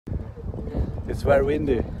It's very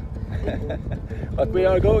windy. But we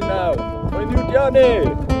are going now for a new journey!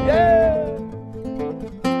 Yay!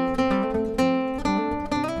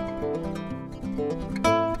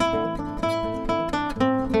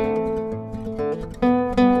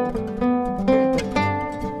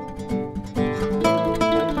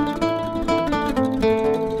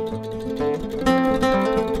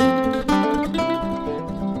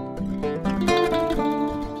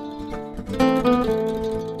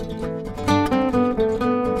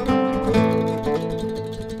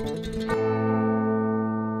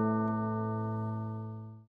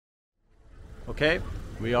 Okay,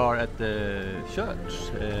 we are at the church,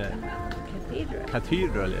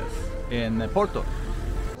 cathedral, yes, in Porto.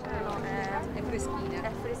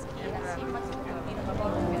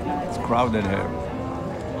 It's crowded here,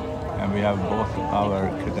 and we have bought our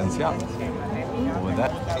credencial over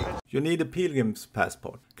there. You need a pilgrim's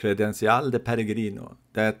passport, credencial de peregrino,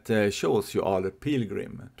 that shows you are a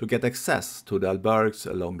pilgrim to get access to the albergues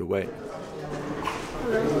along the way.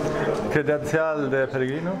 Credencial de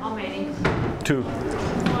peregrino? How many? 2. 4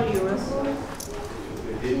 euros.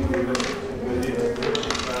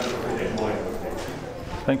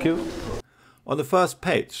 Thank you. On the first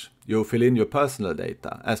page, you fill in your personal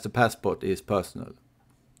data, as the passport is personal.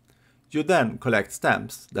 You then collect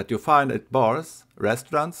stamps that you find at bars,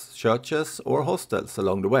 restaurants, churches or hostels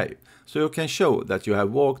along the way, so you can show that you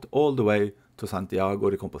have walked all the way to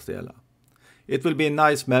Santiago de Compostela. It will be a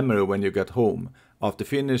nice memory when you get home after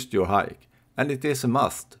finished your hike, and it is a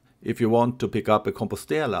must if you want to pick up a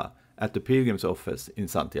Compostela at the pilgrim's office in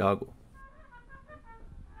Santiago.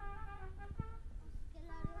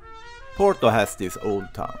 Porto has this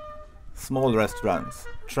old town, small restaurants,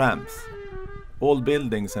 trams, old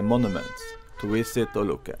buildings and monuments to visit or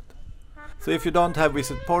look at. So if you don't have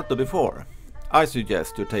visited Porto before, I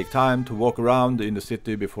suggest you take time to walk around in the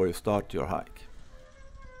city before you start your hike.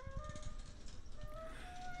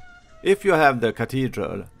 If you have the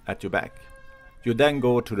cathedral at your back, you then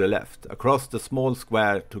go to the left, across the small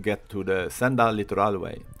square to get to the Senda Litoral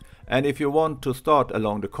way. And if you want to start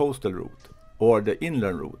along the coastal route, or the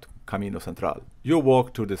inland route, Camino Central, you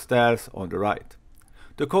walk to the stairs on the right.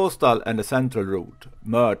 The coastal and the central route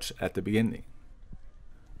merge at the beginning.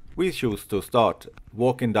 We choose to start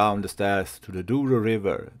walking down the stairs to the Douro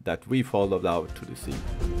river that we followed out to the sea.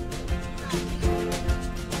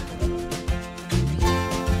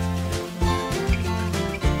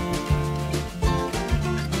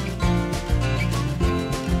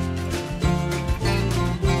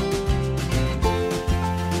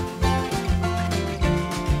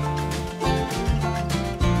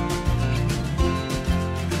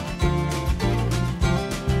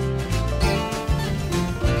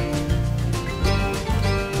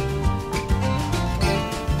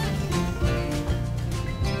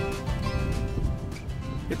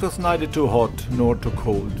 It was neither too hot nor too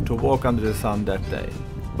cold to walk under the sun that day,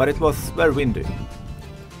 but it was very windy.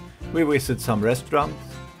 We visited some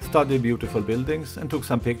restaurants, studied beautiful buildings and took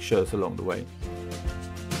some pictures along the way.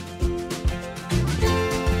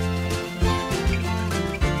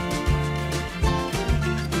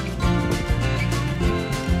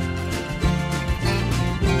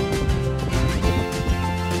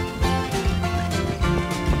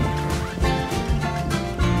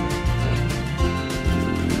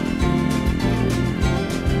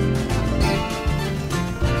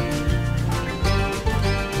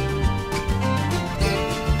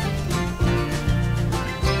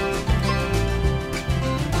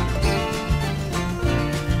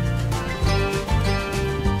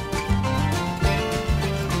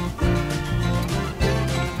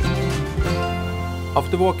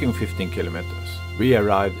 After walking 15 kilometers, we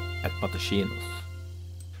arrived at Matosinhos.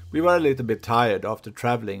 We were a little bit tired after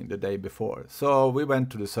traveling the day before, so we went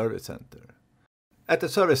to the service center. At the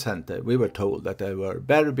service center, we were told that there were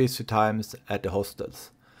very busy times at the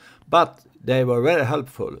hostels, but they were very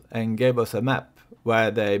helpful and gave us a map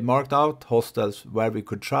where they marked out hostels where we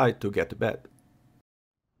could try to get a bed.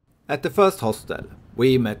 At the first hostel,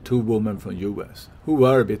 we met 2 women from US who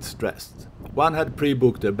were a bit stressed. One had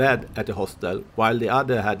pre-booked a bed at the hostel while the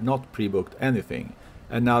other had not pre-booked anything,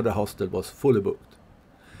 and now the hostel was fully booked.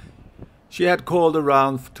 She had called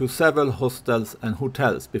around to several hostels and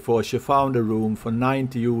hotels before she found a room for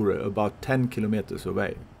 90 euro about 10 kilometers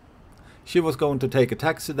away. She was going to take a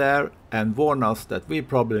taxi there and warn us that we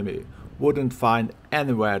probably wouldn't find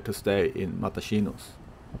anywhere to stay in Matosinhos.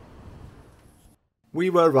 We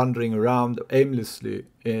were wandering around aimlessly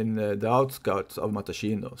in the outskirts of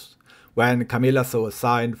Matosinhos when Camilla saw a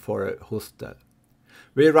sign for a hostel.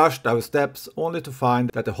 We rushed our steps only to find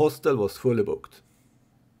that the hostel was fully booked.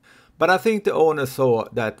 But I think the owner saw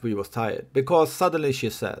that we was tired, because suddenly she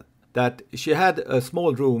said that she had a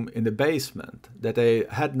small room in the basement that they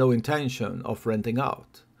had no intention of renting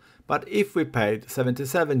out. But if we paid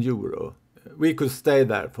 77 euro, we could stay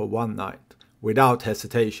there for one night. Without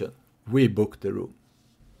hesitation, we booked the room.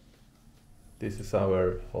 This is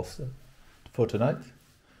our hostel for tonight.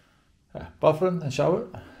 Bathroom and shower.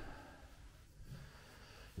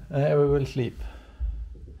 Here we will sleep.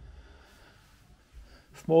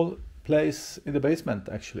 Small place in the basement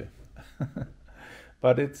actually.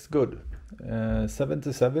 But it's good.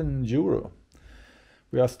 77 euro.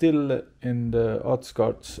 We are still in the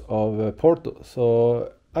outskirts of Porto,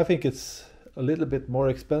 so I think it's a little bit more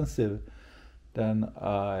expensive than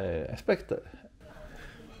I expected.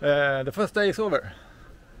 The first day is over,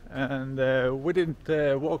 and we didn't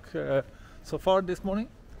walk so far this morning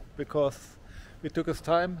because it took us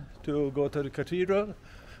time to go to the cathedral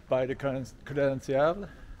by the Credential,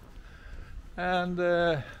 and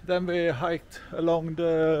then we hiked along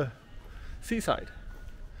the seaside.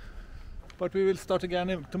 But we will start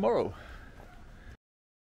again tomorrow.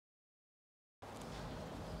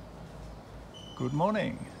 Good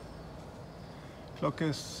morning. Clock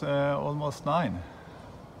is almost 9.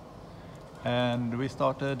 And we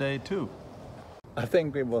started day 2. I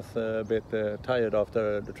think we was a bit tired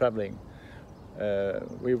after the traveling.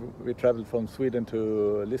 We traveled from Sweden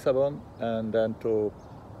to Lisbon and then to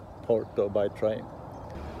Porto by train.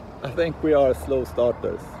 I think we are slow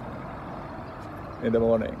starters in the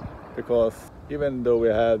morning, because even though we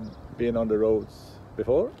had been on the roads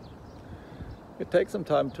before, it takes some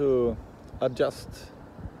time to adjust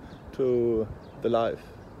to the life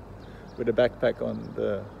with a backpack on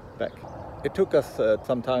the back. It took us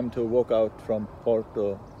some time to walk out from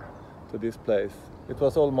Porto to this place. It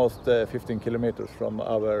was almost 15 kilometers from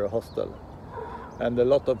our hostel, and a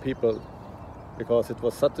lot of people, because it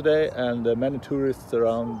was Saturday, and many tourists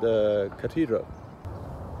around the cathedral.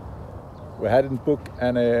 We hadn't booked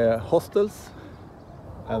any hostels,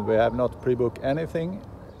 and we have not pre-booked anything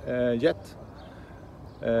yet.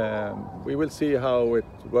 We will see how it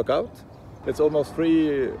works out. It's almost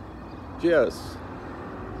 3 years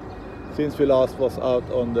since we last was out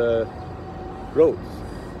on the roads.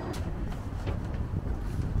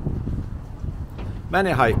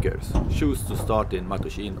 Many hikers choose to start in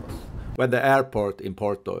Matosinhos, when the airport in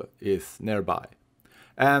Porto is nearby,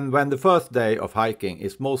 and when the first day of hiking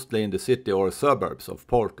is mostly in the city or suburbs of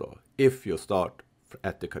Porto, if you start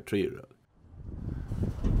at the cathedral.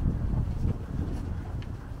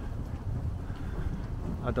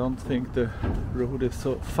 I don't think the road is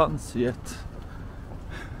so fancy yet.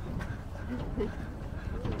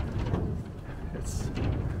 It's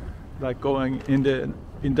like going in the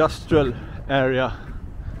industrial area.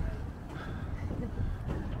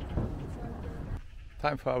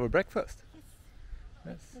 Time for our breakfast.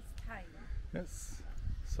 Yes. It's time. Yes.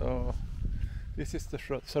 So this is the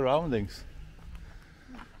surroundings.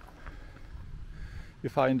 You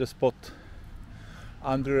find a spot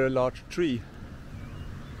under a large tree.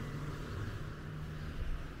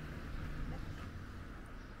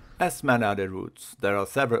 As many other routes, there are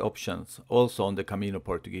several options also on the Camino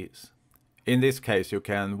Portuguese. In this case, you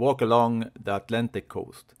can walk along the Atlantic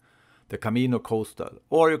coast, the Camino Costal,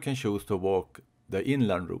 or you can choose to walk the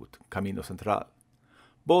inland route, Camino Central.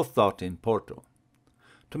 Both start in Porto.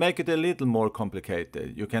 To make it a little more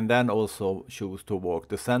complicated, you can then also choose to walk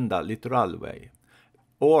the Senda Litoral way,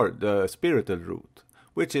 or the spiritual route,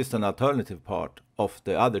 which is an alternative part of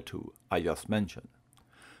the other two I just mentioned.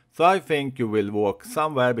 So I think you will walk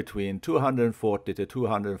somewhere between 240 to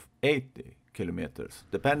 280 kilometers,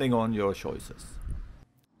 depending on your choices.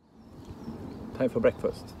 Time for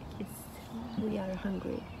breakfast. Yes, we are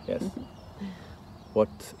hungry. Yes.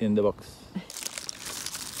 What's in the box?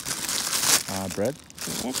 Bread.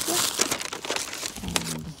 And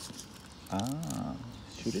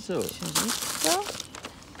chorizo. chorizo.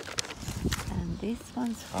 And this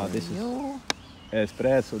one's for you.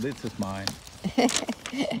 Espresso, this is mine.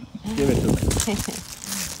 Give it to me.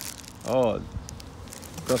 Oh,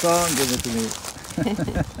 croissant, give it to me.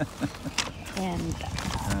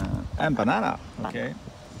 And banana. Okay.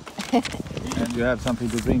 And you have something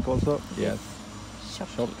to drink also? Yes.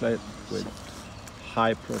 Chocolate with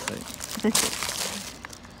high protein.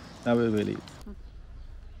 Now we will eat.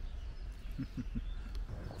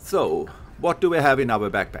 So, what do we have in our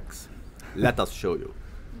backpacks? Let us show you.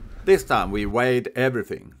 This time we weighed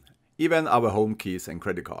everything, even our home keys and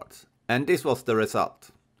credit cards. And this was the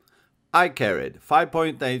result. I carried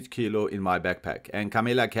 5.8 kilo in my backpack and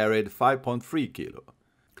Camilla carried 5.3 kilo.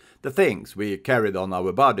 The things we carried on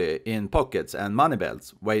our body in pockets and money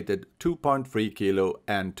belts weighed 2.3 kilo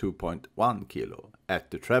and 2.1 kilo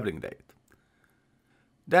at the traveling date.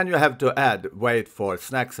 Then you have to add weight for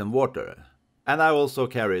snacks and water. And I also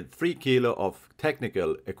carried 3 kilo of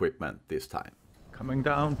technical equipment this time. Coming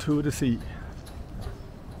down to the sea.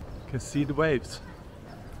 You can see the waves.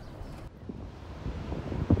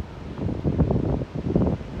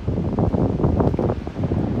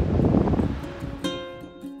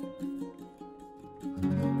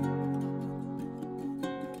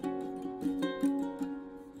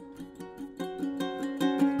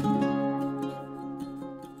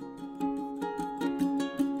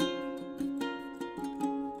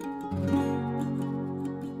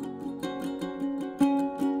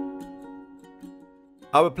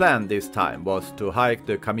 Our plan this time was to hike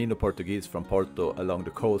the Camino Portuguese from Porto along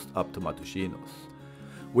the coast up to Matosinhos.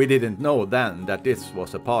 We didn't know then that this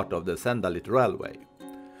was a part of the Senda Litoral way.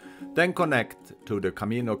 Then connect to the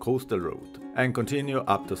Camino coastal route and continue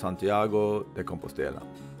up to Santiago de Compostela.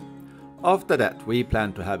 After that we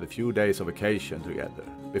planned to have a few days of vacation together,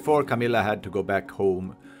 before Camilla had to go back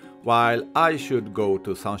home, while I should go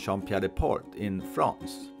to Saint-Jean-Pied-de-Port in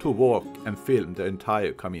France to walk and film the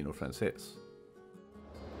entire Camino Frances.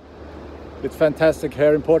 It's fantastic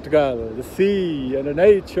here in Portugal, the sea and the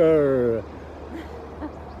nature.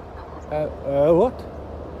 What?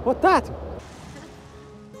 What's that?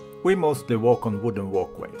 We mostly walk on wooden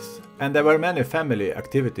walkways, and there were many family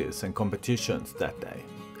activities and competitions that day,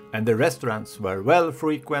 and the restaurants were well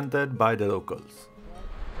frequented by the locals.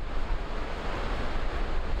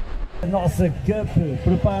 A nossa Cup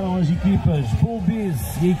preparam as equipas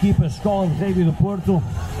Rubiaes e a equipa Costal do Porto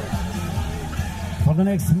for the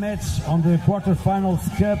next match on the quarterfinals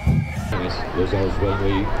Cup. Hoje aos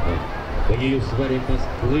bem aí o Seveiro em passo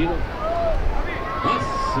de corrida.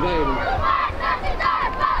 Seveiro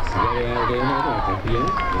é alguém novo, campeão,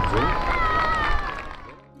 vamos ver.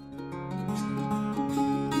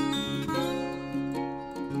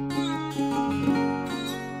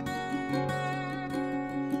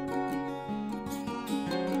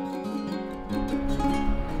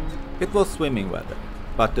 It was swimming weather,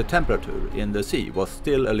 but the temperature in the sea was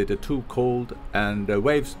still a little too cold and the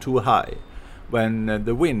waves too high when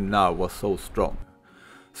the wind now was so strong.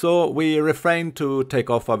 So we refrained to take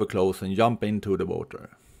off our clothes and jump into the water.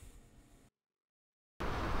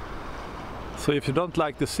 So if you don't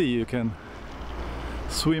like the sea, you can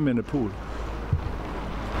swim in the pool.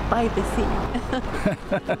 By the sea.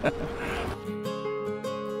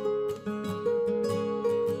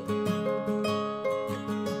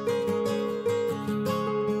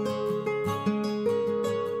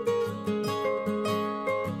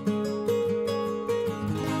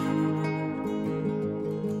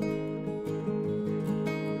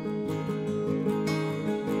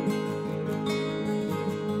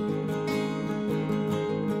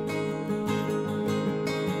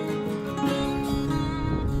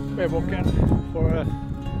 We're walking for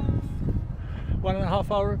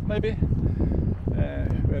 1.5 hours maybe.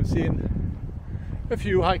 We have seen a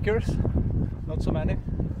few hikers, not so many.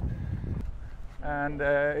 And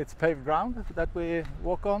it's paved ground that we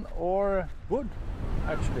walk on, or wood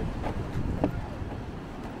actually.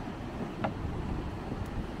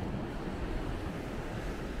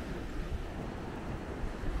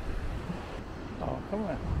 Oh, come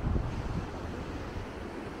on.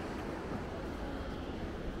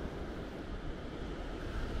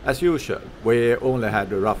 As usual, we only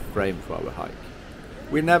had a rough frame for our hike.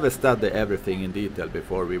 We never study everything in detail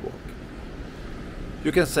before we walk.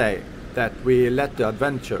 You can say that we let the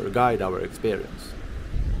adventure guide our experience.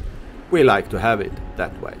 We like to have it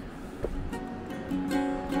that way.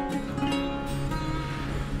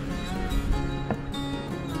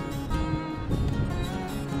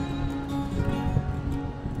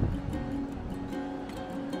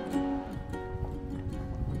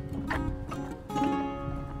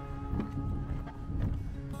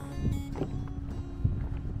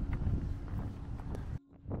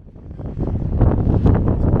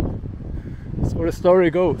 Where the story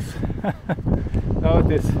goes. Now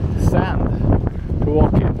it is sand to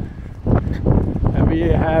walk in, and we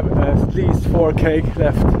have at least 4 cake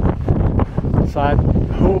left, so I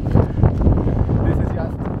hope this is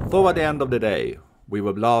just... Though at the end of the day we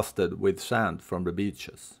were blasted with sand from the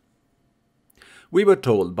beaches. We were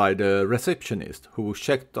told by the receptionist who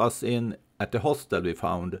checked us in at the hostel we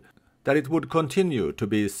found that it would continue to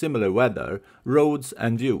be similar weather, roads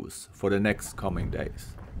and views for the next coming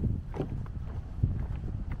days.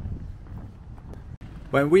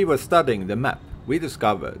 When we were studying the map, we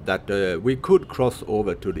discovered that we could cross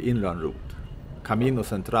over to the inland route, Camino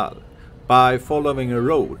Central, by following a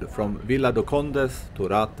road from Vila do Condes to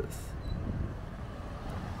Rates.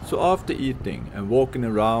 So after eating and walking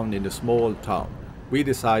around in the small town, we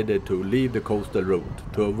decided to leave the coastal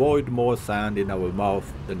route to avoid more sand in our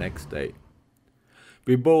mouth the next day.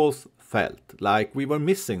 We both felt like we were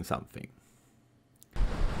missing something.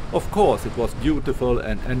 Of course, it was beautiful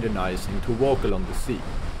and energizing to walk along the sea,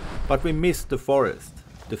 but we missed the forest,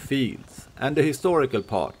 the fields, and the historical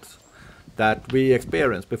parts that we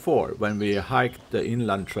experienced before when we hiked the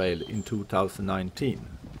inland trail in 2019.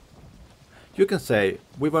 You can say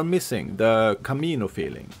we were missing the Camino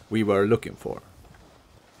feeling we were looking for.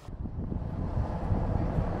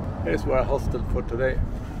 Here's our hostel for today.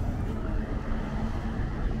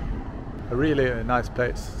 A really nice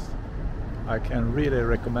place. I can really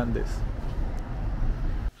recommend this.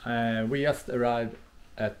 We just arrived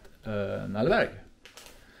at an albergue,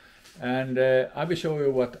 and I will show you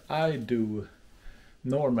what I do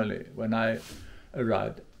normally when I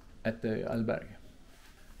arrive at the albergue.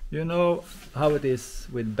 You know how it is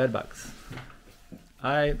with bedbugs.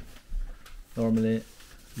 I normally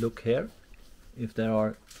look here if there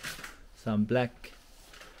are some black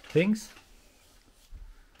things.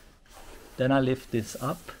 Then I lift this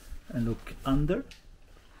up and look under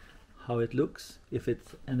how it looks, if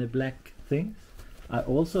it's any black things. I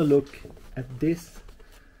also look at this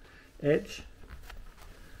edge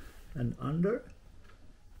and under,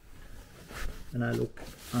 and I look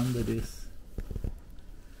under this.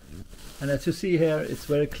 And as you see here, it's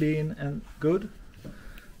very clean and good.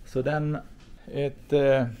 So then it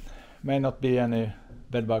may not be any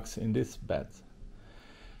bedbugs in this bed.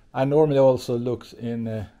 I normally also look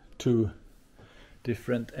in two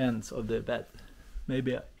different ends of the bed,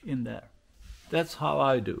 maybe in there. That's how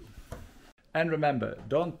I do. And remember,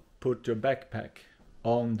 don't put your backpack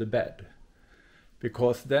on the bed,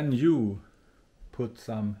 because then you put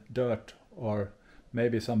some dirt or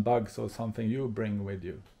maybe some bugs or something you bring with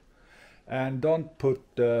you. And don't put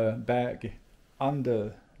the bag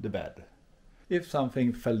under the bed if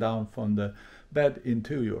something fell down from the bed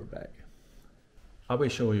into your bag. I will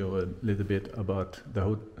show you a little bit about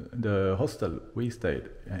the hostel we stayed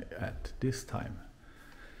at this time.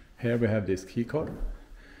 Here we have this key card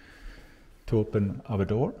to open our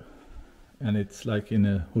door, and it's like in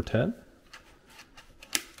a hotel.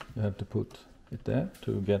 You have to put it there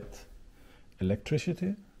to get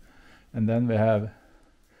electricity, and then we have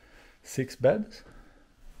 6 beds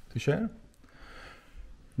to share.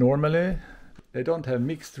 Normally they don't have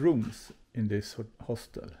mixed rooms in this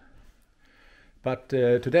hostel. But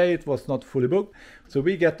today it was not fully booked, so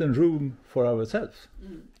we get a room for ourselves.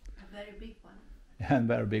 A very big one. And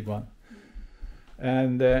very big one.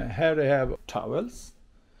 And here they have towels.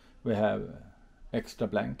 We have extra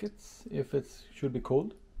blankets if it should be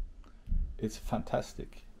cold. It's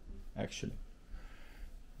fantastic, actually.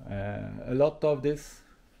 A lot of this.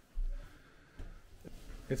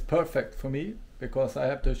 It's perfect for me because I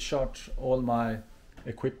have to charge all my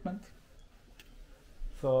equipment.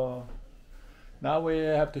 So now we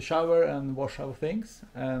have to shower and wash our things,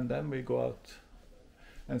 and then we go out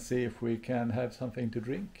and see if we can have something to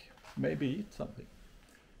drink, maybe eat something.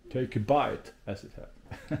 Take a bite, as it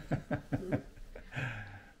happens.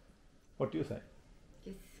 What do you say?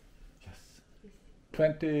 Yes. Yes.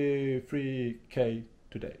 23k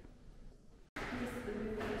today.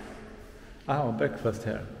 Oh, breakfast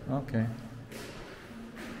here. Okay.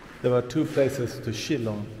 There were 2 places to chill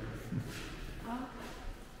on.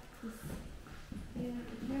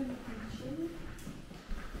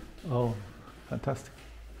 Oh, fantastic.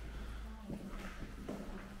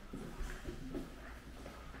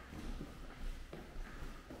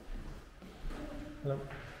 Hello.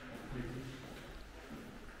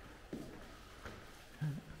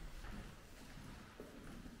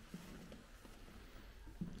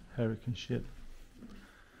 Hurricane Shield.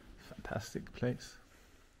 Fantastic place.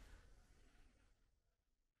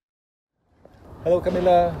 Hello,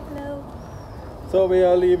 Camilla. Hello. So we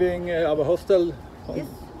are leaving our hostel. Yes.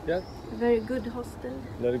 Yeah. A very good hostel.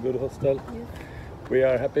 Very good hostel. Yes. We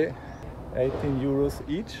are happy. 18 euros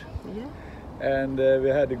each. Yeah. And we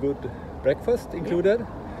had a good breakfast included.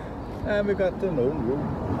 And we got an own room.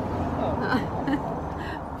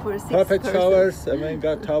 For 6 Perfect persons. showers. I mean,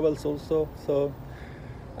 got towels also. So,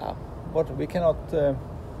 what we cannot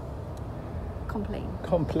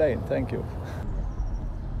complain. Thank you.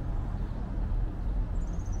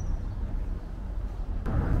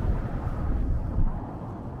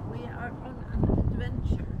 We are on an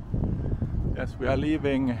adventure. Yes, we are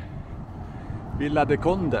leaving Vila de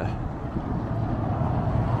Conde.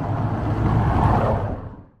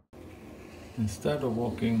 Instead of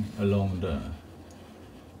walking along the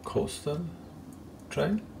coastal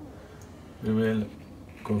trail. We will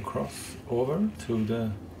go across over to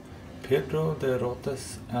the Pedro de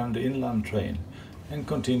Rotes and the inland train and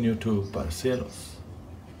continue to Barcelos.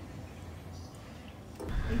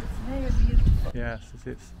 It's very beautiful. Yes, it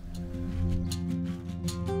is.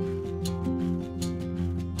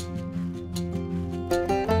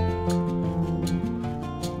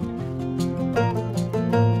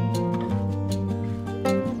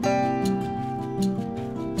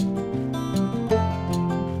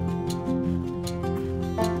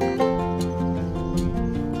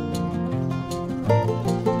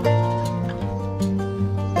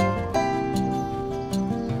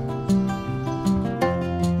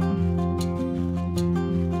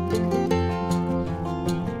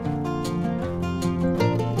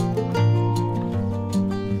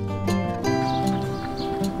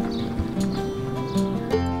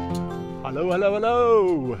 Hello, hello,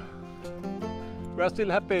 hello! We are still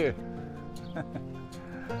happy.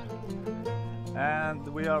 And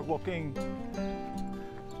we are walking.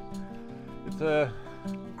 It's a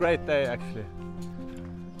great day actually.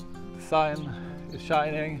 The sun is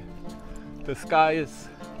shining, the sky is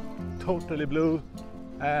totally blue,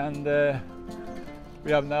 and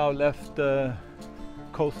we have now left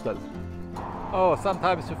Costal. Oh,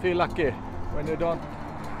 sometimes you feel lucky when you don't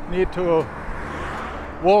need to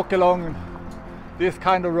walk along these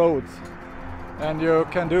kind of roads, and you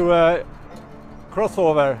can do a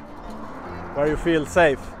crossover where you feel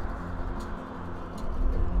safe.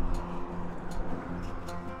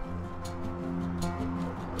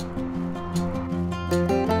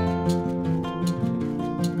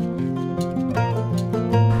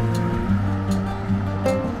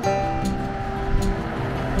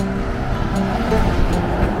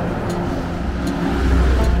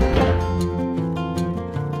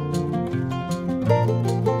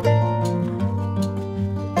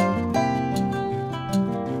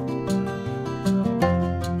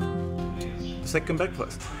 Second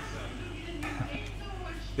breakfast.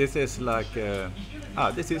 This is like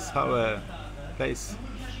this is how a place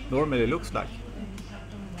normally looks like.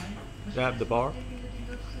 You have the bar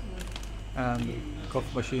and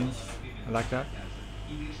coffee machines like that,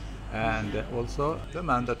 and also the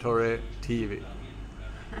mandatory TV.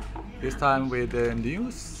 This time with the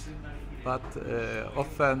news, but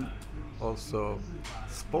often also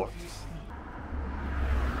sports.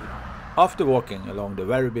 After walking along the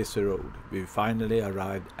very busy road, we finally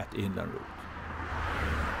arrived at the inland route.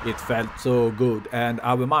 It felt so good and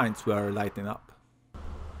our minds were lighting up.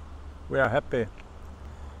 We are happy.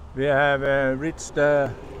 We have reached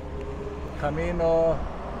the Camino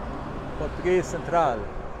Portuguese Central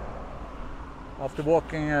after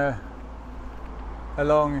walking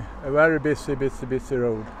along a very busy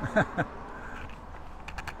road.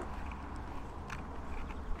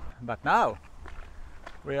 But now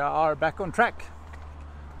we are back on track.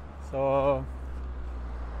 So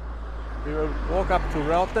we will walk up to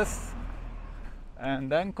Rotes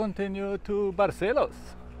and then continue to Barcelos.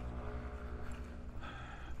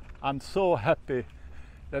 I'm so happy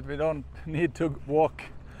that we don't need to walk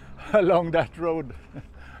along that road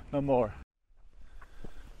no more.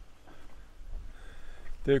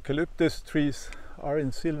 The eucalyptus trees are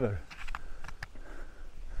in silver.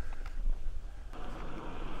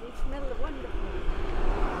 They smell wonderful.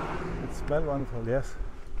 It smells wonderful, yes.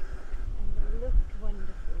 And they look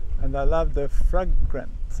wonderful. And I love the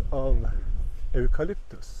fragrance of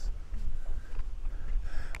eucalyptus.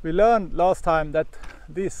 We learned last time that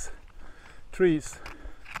these trees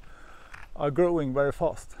are growing very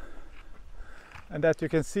fast, and that you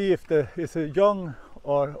can see if there is a young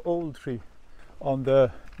or old tree on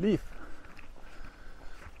the leaf.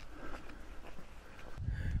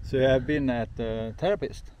 So you have been at the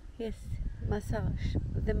therapist? Yes, massage.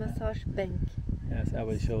 The massage bench. Yes, I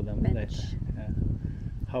will show them Bench. later. Yeah.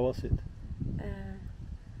 How was it?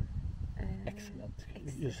 Excellent.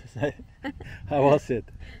 You should say. How was it?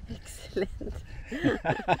 Excellent.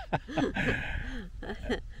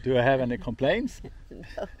 Do I have any complaints?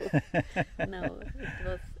 No, it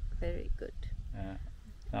was very good.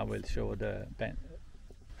 I will show the bench.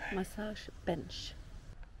 Massage bench.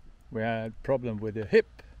 We had a problem with the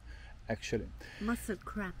hip, actually. Muscle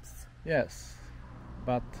cramps. Yes,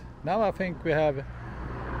 but now I think we have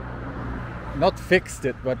not fixed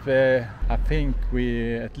it, but I think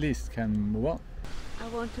we at least can move on. I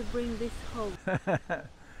want to bring this home.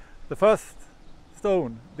 The first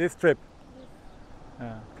stone this trip.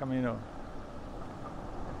 Camino.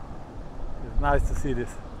 It's nice to see this.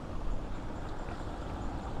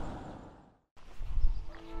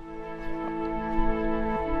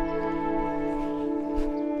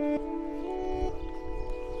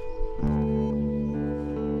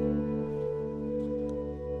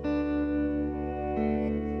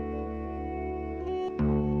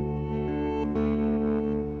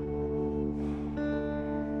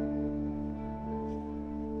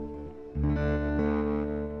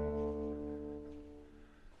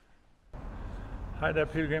 Hi there,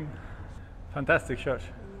 pilgrim. Fantastic church.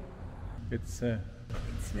 It's very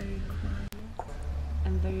quiet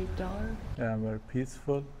and very dark. Yeah, very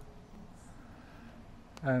peaceful.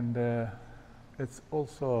 And it's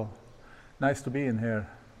also nice to be in here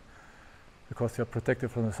because you're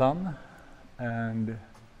protected from the sun and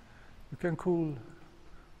you can cool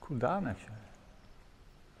down actually.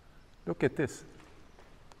 Look at this.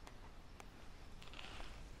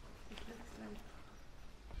 It looks like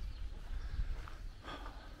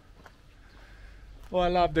Oh, I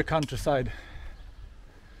love the countryside.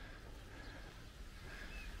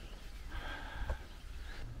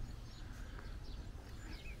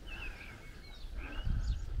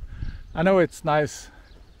 I know it's nice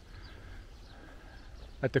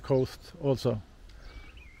at the coast also,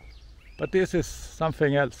 but this is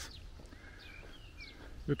something else.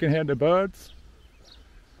 You can hear the birds,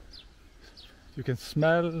 you can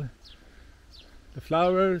smell the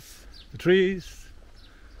flowers, the trees,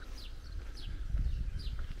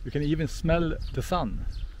 you can even smell the sun.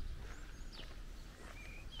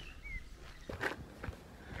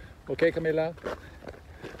 Okay, Camilla,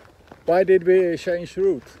 why did we change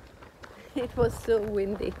route? it was so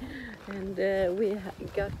windy, and we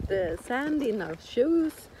got sand in our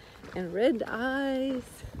shoes and red eyes,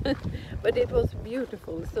 but it was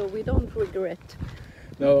beautiful, so we don't regret.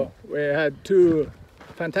 No, we had 2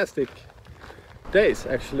 fantastic days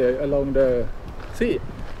actually along the sea.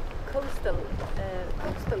 Coastal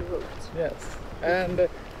route. Yes, and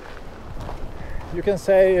you can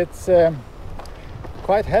say it's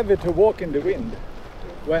quite heavy to walk in the wind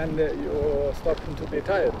when you're starting to be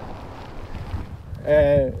tired.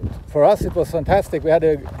 For us it was fantastic. We had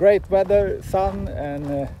a great weather, sun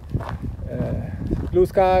and blue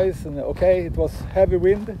skies, and okay, it was heavy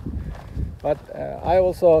wind, but I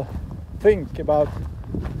also think about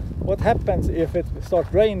what happens if it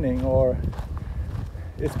starts raining or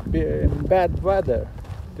it's bad weather.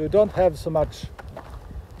 You don't have so much,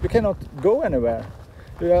 you cannot go anywhere,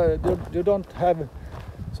 you don't have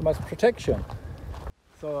so much protection.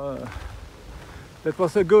 So that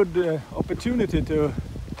was a good opportunity to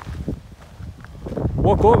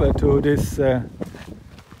walk over to this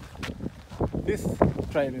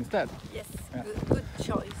trail instead. Yes, Yeah. good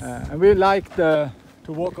choice. And we like to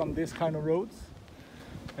walk on this kind of roads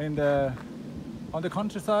on the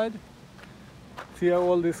countryside. See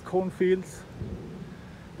all these cornfields,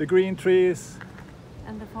 the green trees,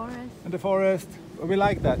 And the forest. and the forest. We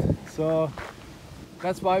like that, so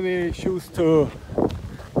that's why we choose to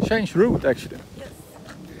change route actually. Yes.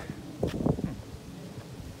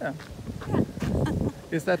 Yeah.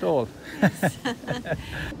 Is that all?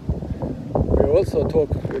 We also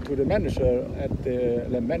talked to the manager at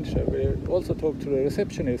the manager. We also talked to the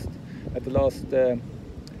receptionist at the last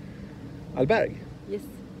albergue, Yes.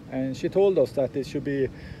 and she told us that it should be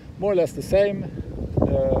more or less the same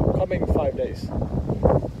coming 5 days.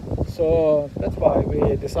 So that's why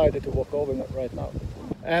we decided to walk over right now.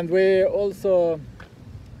 And we also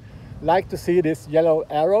like to see these yellow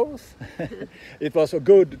arrows. It was so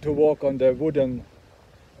good to walk on the wooden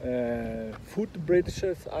foot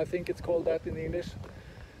bridges, I think it's called that in English.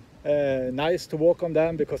 Nice to walk on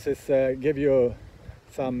them because it give you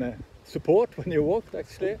some support when you walked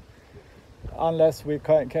actually, unless we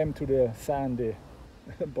came to the sandy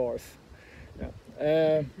bars.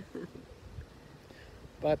 Yeah.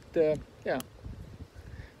 But yeah,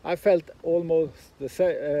 I felt almost the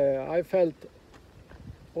same. I felt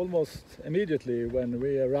almost immediately when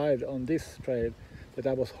we arrived on this trail that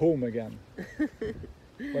I was home again.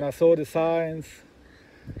 When I saw the signs,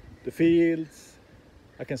 the fields,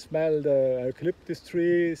 I can smell the eucalyptus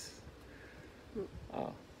trees.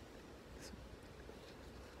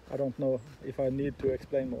 I don't know if I need to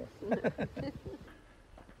explain more.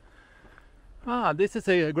 This is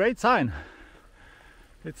a great sign.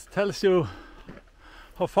 It tells you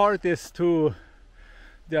how far it is to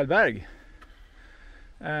the albergue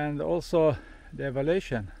and also the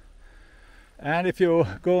evaluation. And if you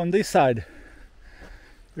go on this side,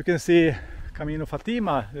 you can see Camino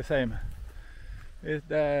Fatima the same.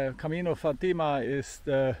 The Camino Fatima is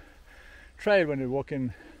the trail when you walk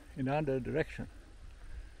in the other direction.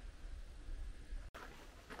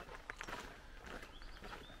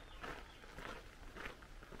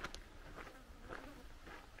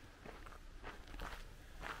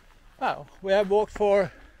 Well, we have walked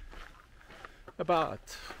for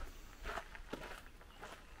about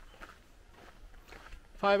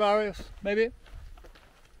 5 hours, maybe.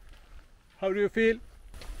 How do you feel?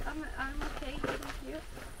 I'm okay, thank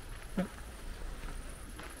you.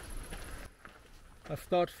 I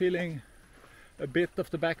start feeling a bit of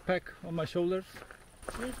the backpack on my shoulders.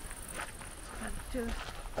 Yes. to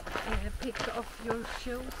pick off your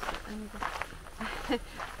shoes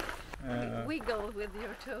and wiggle with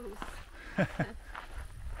your toes.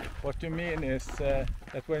 What you mean is that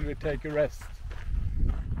when we take a rest,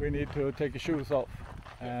 we need to take the shoes off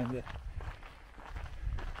and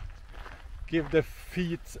give the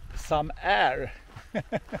feet some air.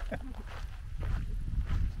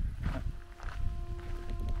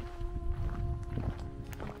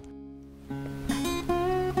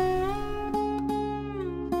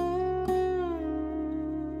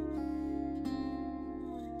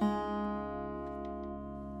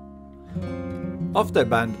 After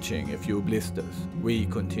bandaging a few blisters, we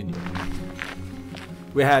continued.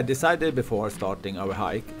 We had decided before starting our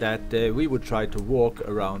hike that we would try to walk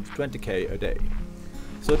around 20k a day.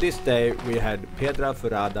 So this day we had Pedra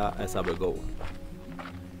Furada as our goal.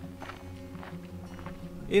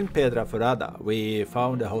 In Pedra Furada we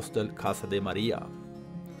found a hostel Casa de Maria.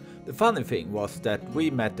 The funny thing was that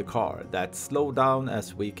we met a car that slowed down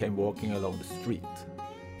as we came walking along the street.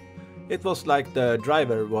 It was like the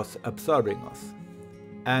driver was observing us,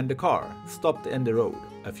 and the car stopped in the road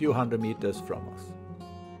a few hundred meters from us.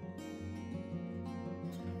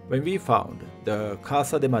 When we found the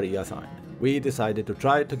Casa de Maria sign, we decided to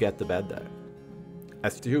try to get the bed there.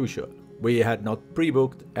 As usual, we had not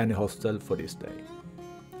pre-booked any hostel for this day.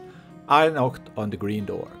 I knocked on the green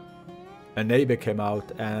door. A neighbor came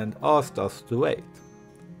out and asked us to wait.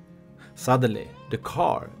 Suddenly, the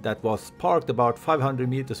car that was parked about 500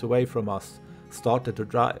 meters away from us started to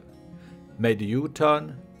drive, made a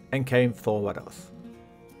U-turn and came toward us.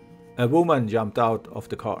 A woman jumped out of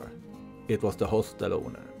the car. It was the hostel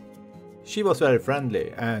owner. She was very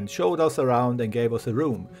friendly and showed us around and gave us a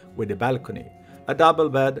room with a balcony, a double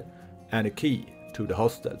bed and a key to the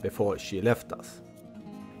hostel before she left us.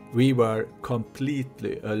 We were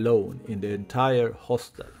completely alone in the entire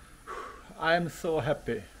hostel. I am so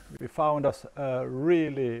happy. We found us a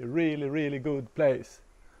really good place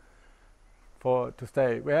to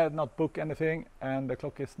stay. We had not booked anything and the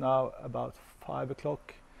clock is now about 5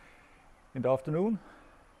 o'clock in the afternoon.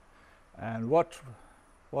 And what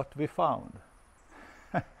we found?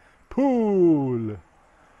 Pool!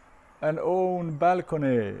 An own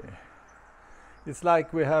balcony. It's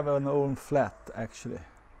like we have an own flat actually.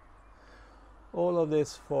 All of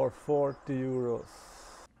this for 40 euros.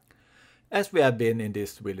 As we had been in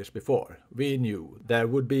this village before, we knew there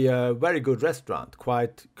would be a very good restaurant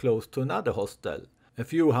quite close to another hostel a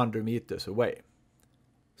few hundred meters away.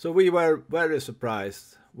 So we were very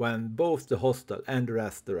surprised when both the hostel and the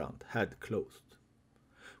restaurant had closed.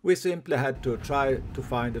 We simply had to try to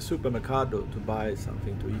find a supermercado to buy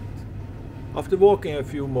something to eat. After walking a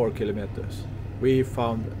few more kilometers, we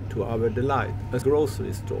found to our delight a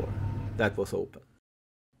grocery store that was open.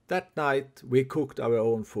 That night we cooked our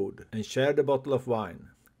own food and shared a bottle of wine,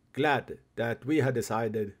 glad that we had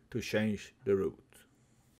decided to change the route.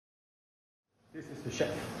 This is the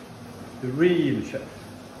chef, the real chef.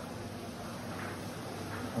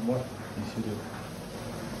 And what did she do?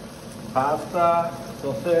 Pasta,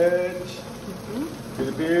 sausage,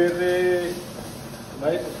 pilipili,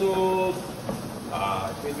 tomato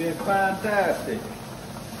sauce. It will be fantastic.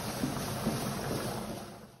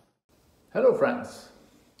 Hello friends,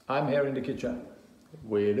 I'm here in the kitchen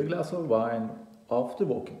with a glass of wine after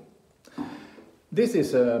walking. This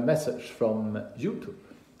is a message from YouTube.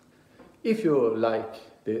 If you like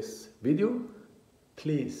this video,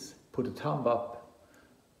 please put a thumb up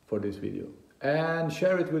for this video and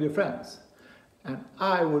share it with your friends. And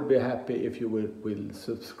I would be happy if you will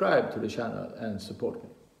subscribe to the channel and support me.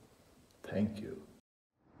 Thank you.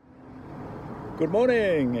 Good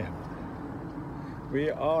morning!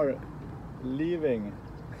 We are leaving.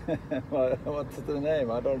 What's the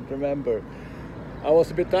name? I don't remember. I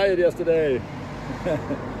was a bit tired yesterday.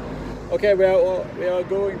 Okay, we are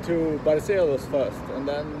going to Barcelos first and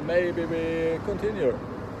then maybe we continue.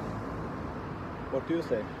 What do you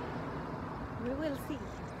say? We will see.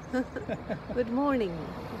 Good morning.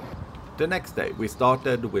 The next day we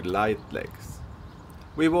started with light legs.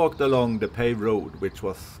 We walked along the paved road, which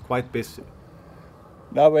was quite busy.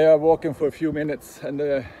 Now we are walking for a few minutes and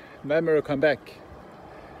the memory come back.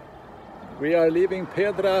 We are leaving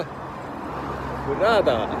Pedra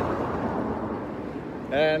Furada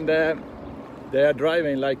and they are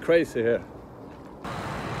driving like crazy here.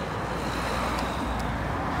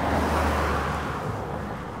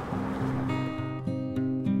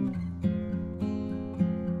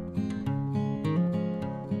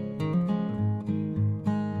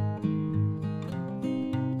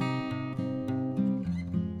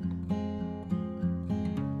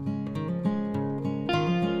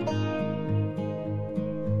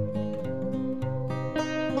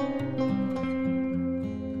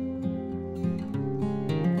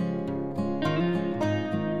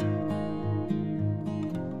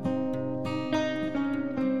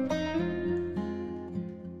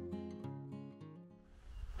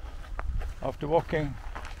 after walking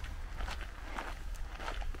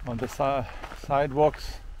on the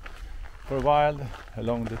sidewalks for a while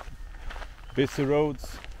along the busy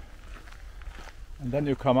roads, and then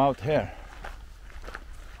you come out here.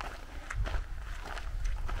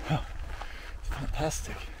 Oh, it's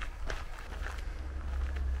fantastic.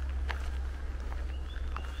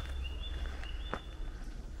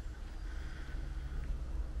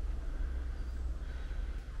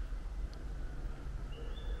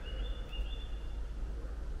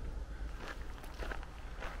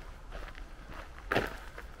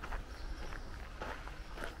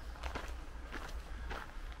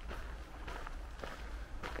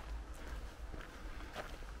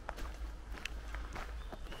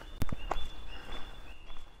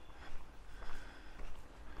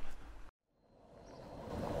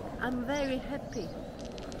 I'm very happy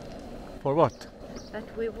For what? that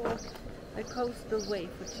we walked the coastal way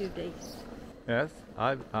for 2 days. Yes,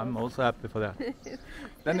 I'm also happy for that.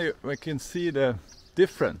 Then we can see the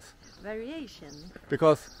difference, Variation.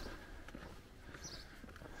 because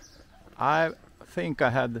I think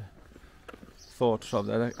I had thoughts of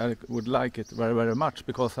that I would like it very, very much,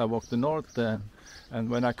 because I walked the north and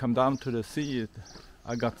when I come down to the sea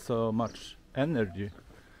I got so much energy.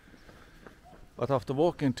 But after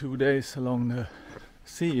walking 2 days along the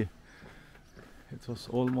sea, it was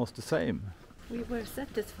almost the same. We were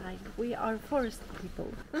satisfied. We are forest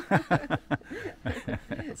people.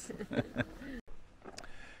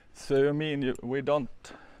 So you mean we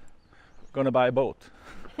don't gonna buy a boat?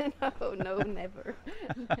 No, never.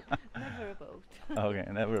 Never a boat. Okay,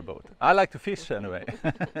 never a boat. I like to fish anyway.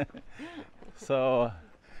 So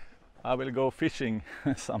I will go fishing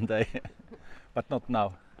someday, but not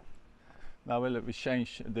now. Now we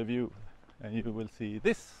change the view and you will see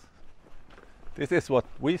this. This is what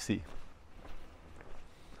we see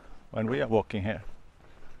when we are walking here.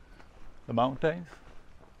 The mountains,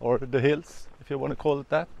 or the hills, if you want to call it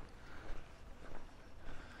that.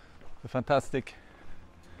 The fantastic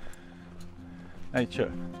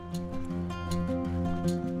nature.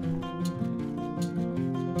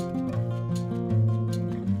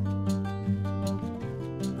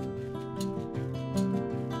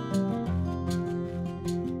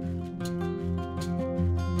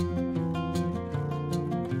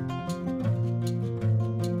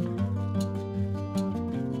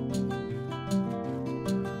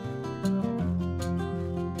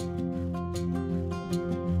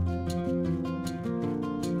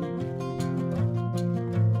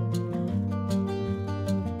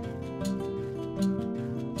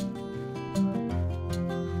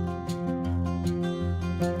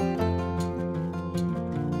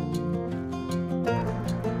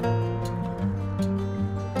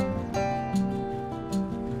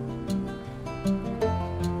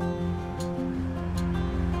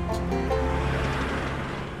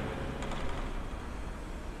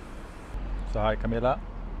 So hi Camilla,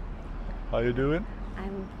 how are you doing?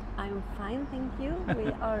 I'm fine, thank you.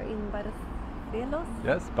 We are in Barcelos.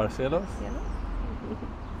 Yes, Barcelos. Barcelos.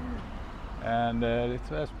 And it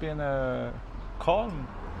has been a calm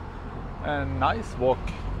and nice walk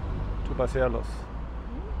to Barcelos.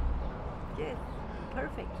 Yes,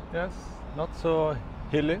 perfect. Yes, not so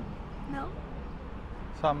hilly, No,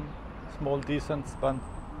 some small descents, but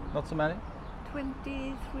not so many.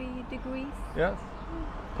 23 degrees. Yes,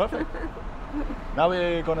 perfect. Now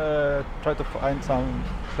we're gonna try to find some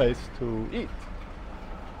place to eat.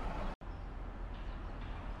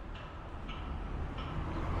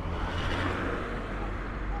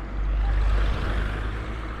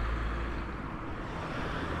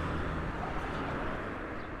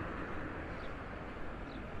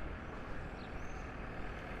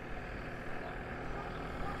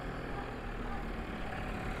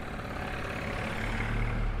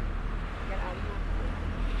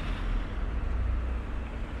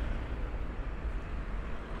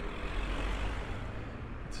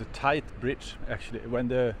 It's a tight bridge actually. When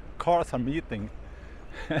the cars are meeting,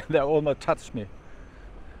 they almost touch me.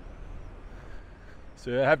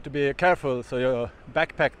 So you have to be careful so your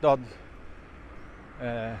backpack don't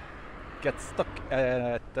get stuck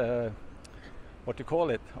at what you call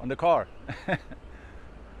it, on the car.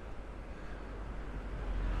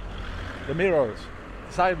 The mirrors,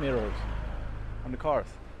 the side mirrors on the cars.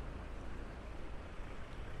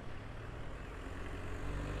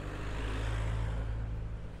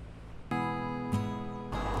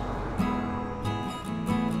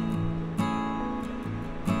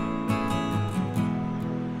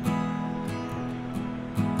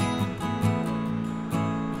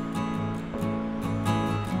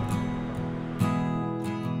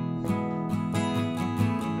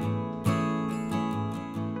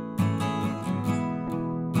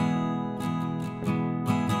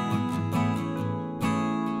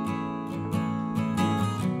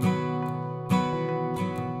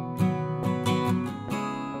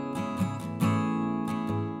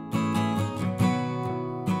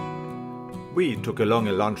 We took a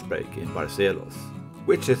longer lunch break in Barcelos,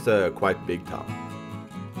 which is a quite big town.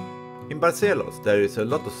 In Barcelos there is a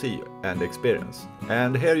lot to see and experience,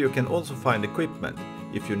 and here you can also find equipment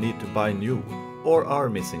if you need to buy new or are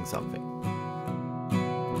missing something.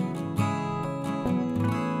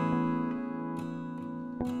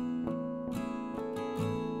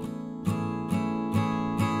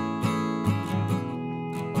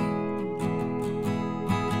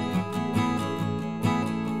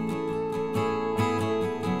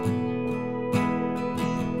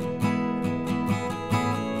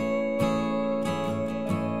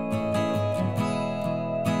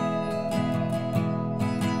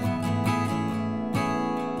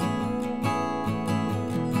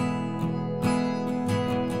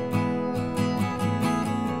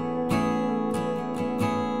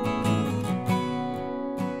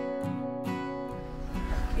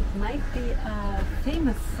 Might be a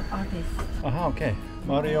famous artist. Aha, okay.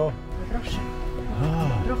 Mario. Rocha.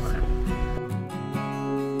 Ah. Rocha.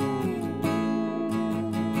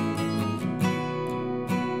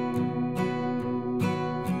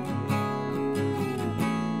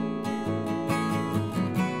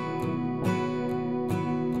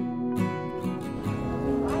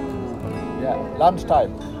 Yeah,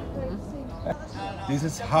 lunchtime. This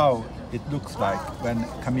is how it looks like when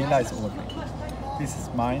Camilla is ordering. This is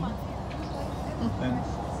mine, and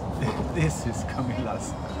this is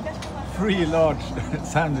Camilla's. 3 large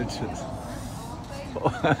sandwiches.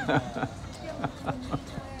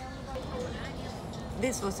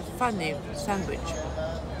 This was a funny sandwich.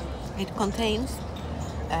 It contains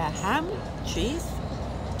ham, cheese,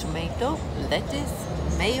 tomato, lettuce,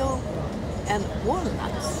 mayo, and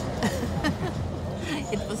walnuts.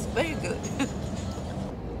 It was very good.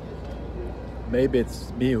 Maybe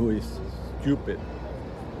it's me who is stupid.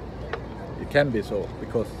 It can be so,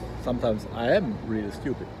 because sometimes I am really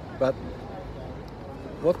stupid. But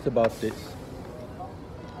what about this?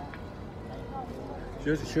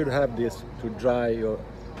 You should have this to dry your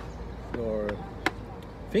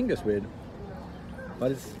fingers with,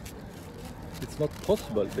 but it's not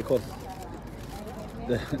possible because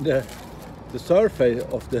the surface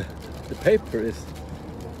of the paper is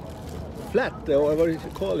flat, or what do you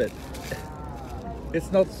call it?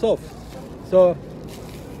 It's not soft, so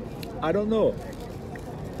I don't know.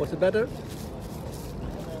 Was it better?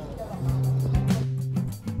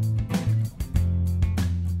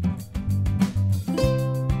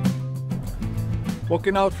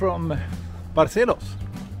 Walking out from Barcelos.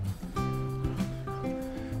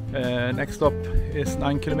 Next stop is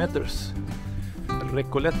 9 kilometers.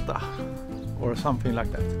 Recoleta or something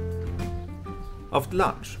like that. After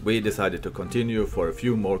lunch, we decided to continue for a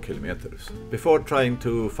few more kilometers before trying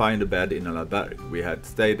to find a bed in an albergue we had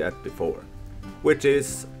stayed at before, which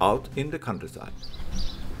is out in the countryside.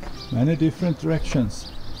 Many different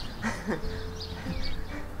directions.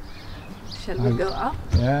 Shall we go up?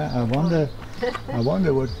 Yeah, I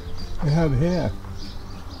wonder what we have here.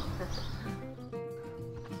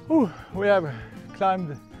 Ooh, we have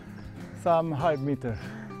climbed some 100 meters.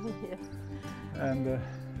 Yes. And The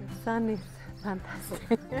sun is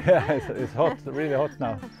fantastic. yeah, it's hot, really hot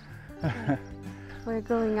now. We're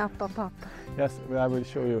going up. Yes, I will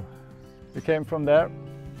show you. We came from there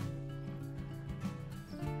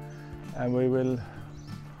and we will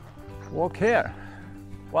walk here.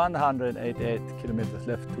 188 kilometers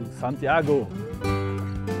left to Santiago.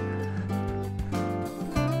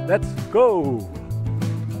 Let's go!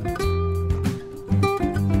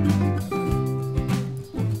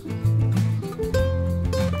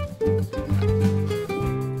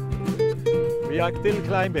 We are still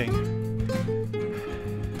climbing.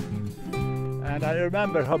 And I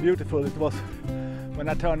remember how beautiful it was when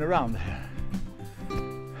I turned around.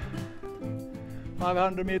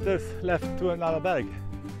 500 meters left to another albergue.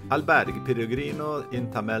 Albergue Peregrino in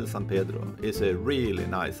Tamel San Pedro is a really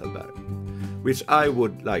nice albergue, which I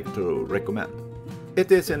would like to recommend.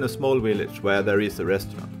 It is in a small village where there is a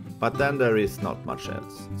restaurant, but then there is not much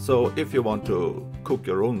else. So if you want to cook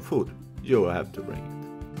your own food, you have to bring it.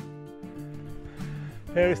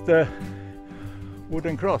 Here is the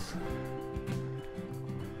wooden cross.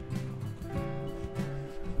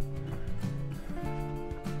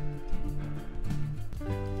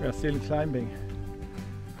 We are still climbing.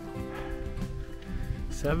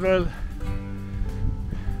 Several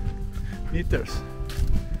meters.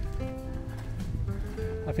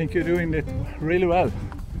 I think you're doing it really well.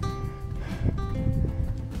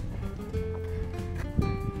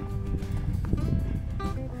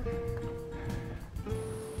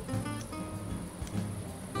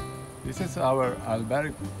 This is our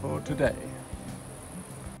albergue for today.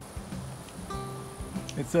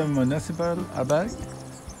 It's a municipal alberg.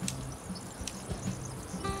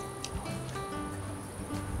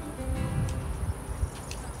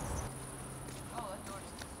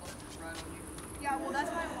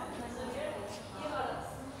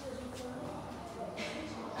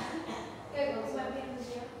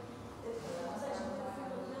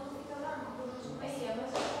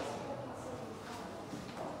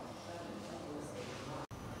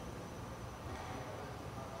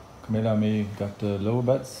 Camilla and me got the lower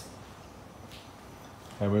beds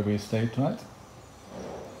here where we stayed tonight.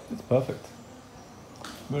 It's perfect.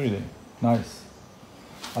 Really nice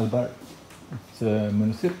alberg. It's a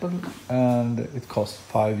municipal and it costs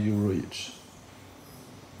 €5 each.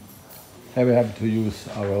 Here we have to use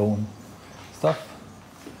our own stuff.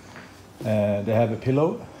 They have a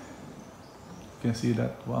pillow. You can see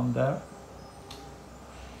that one there.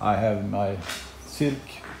 I have my silk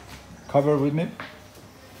cover with me.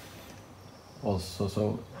 Also,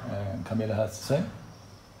 so Camilla has the same.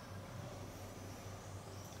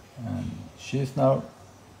 And she's now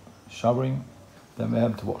showering, then we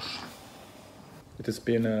have to wash. It has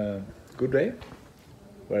been a good day,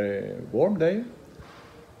 very warm day,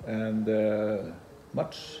 and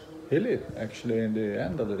much hilly actually in the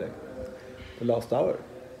end of the day, the last hour.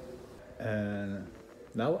 And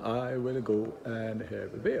now I will go and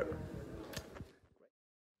have a beer.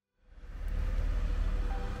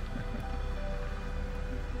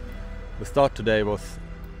 The start today was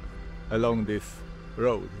along this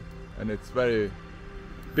road and it's very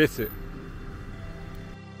busy.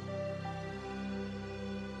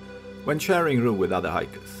 When sharing room with other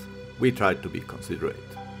hikers, we tried to be considerate.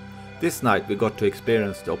 This night we got to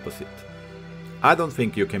experience the opposite. I don't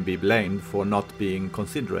think you can be blamed for not being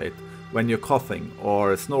considerate when you're coughing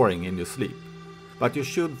or snoring in your sleep, but you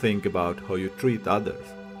should think about how you treat others,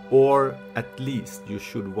 or at least you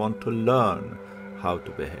should want to learn how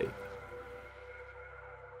to behave.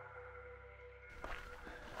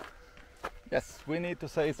 Yes, we need to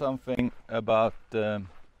say something about the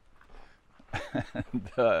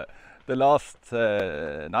last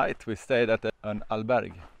night we stayed at an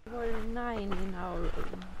alberg. There were 9 in our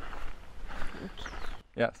room.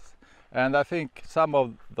 Yes, and I think some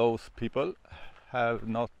of those people have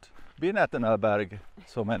not been at an alberg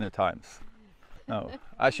so many times. No,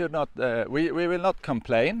 I should not. We will not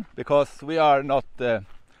complain because we are not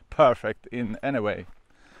perfect in any way,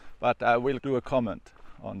 but I will do a comment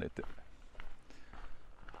on it.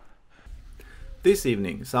 This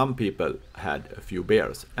evening some people had a few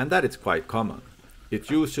beers, and that is quite common. It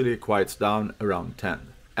usually quiets down around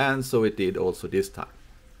 10, and so it did also this time.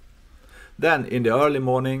 Then in the early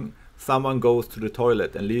morning someone goes to the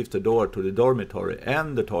toilet and leaves the door to the dormitory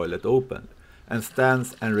and the toilet open and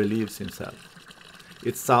stands and relieves himself.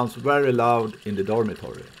 It sounds very loud in the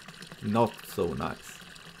dormitory. Not so nice.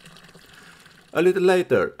 A little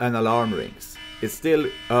later an alarm rings. It's still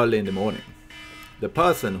early in the morning. The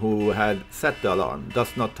person who had set the alarm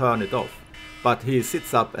does not turn it off, but he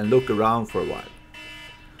sits up and looks around for a while.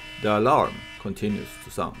 The alarm continues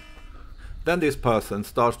to sound. Then this person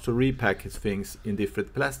starts to repack his things in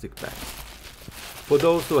different plastic bags. For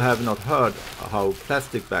those who have not heard how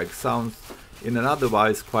plastic bags sounds in an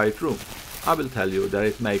otherwise quiet room, I will tell you that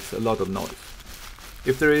it makes a lot of noise.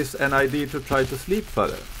 If there is an idea to try to sleep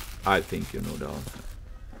further, I think you know the answer.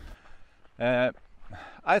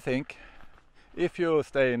 I think if you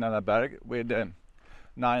stay in an alberg with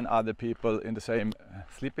 9 other people in the same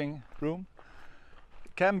sleeping room,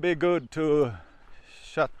 it can be good to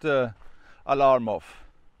shut the alarm off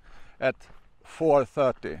at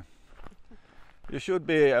 4:30. You should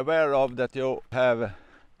be aware of that you have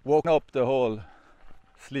woken up the whole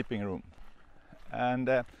sleeping room.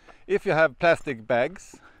 And if you have plastic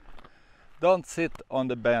bags, don't sit on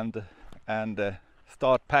the bed and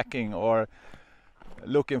start packing or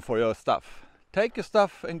looking for your stuff. Take your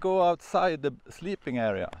stuff and go outside the sleeping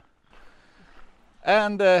area.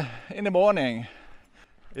 And in the morning,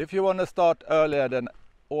 if you want to start earlier than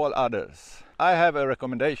all others, I have a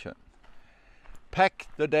recommendation. Pack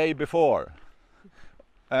the day before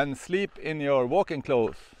and sleep in your walking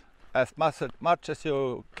clothes as much as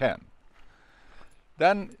you can.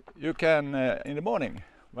 Then you can, in the morning,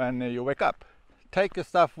 when you wake up, take your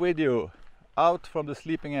stuff with you out from the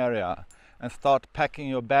sleeping area and start packing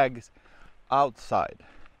your bags outside.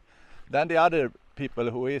 Then the other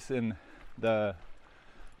people who is in the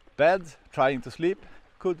bed trying to sleep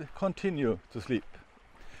could continue to sleep.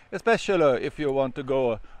 Especially if you want to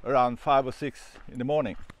go around 5 or 6 in the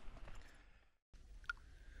morning.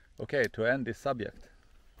 Okay, to end this subject,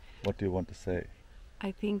 what do you want to say?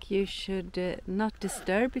 I think you should not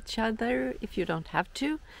disturb each other if you don't have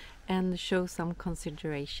to, and show some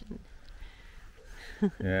consideration.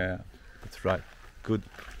 Yeah, that's right. Good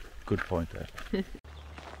point there.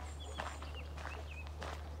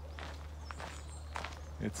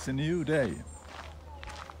 It's a new day.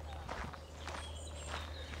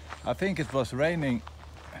 I think it was raining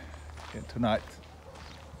tonight.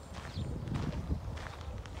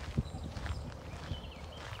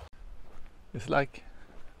 It's like,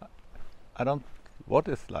 what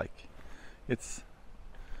it's like. It's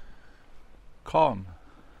calm.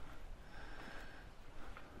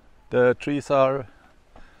 The trees are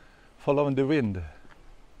following the wind,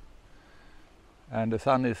 and the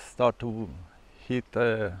sun is start to heat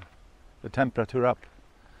the temperature up.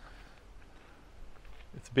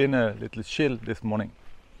 It's been a little chill this morning.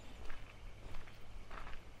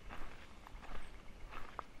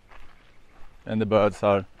 And the birds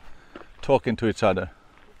are talking to each other.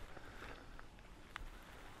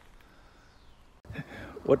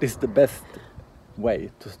 What is the best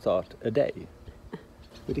way to start a day?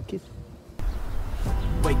 With a kiss.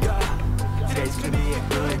 Wake up, today's gonna be a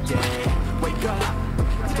good day. Wake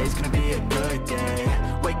up, today's gonna be a good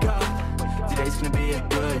day. Wake up, today's gonna be a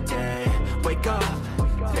good day. Wake up,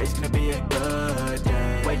 today's gonna be a good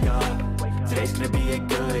day. Wake up, today's gonna be a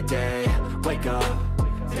good day. Wake up.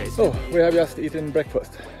 So, we have just eaten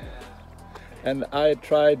breakfast. And I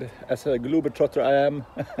tried, as a globetrotter I am,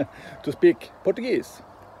 to speak Portuguese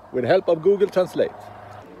with the help of Google Translate.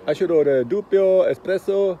 I should order duplo,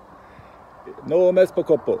 espresso, no mais por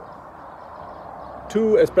copo.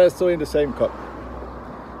 2 espresso in the same cup.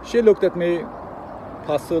 She looked at me,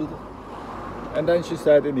 puzzled, and then she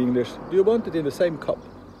said in English, "Do you want it in the same cup?"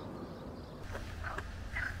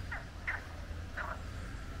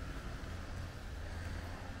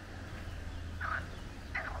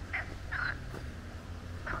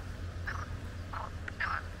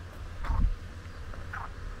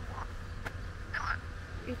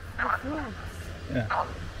 It's the frogs. Yeah.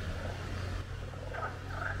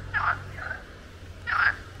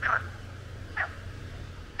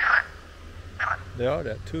 They are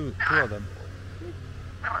there, two of them.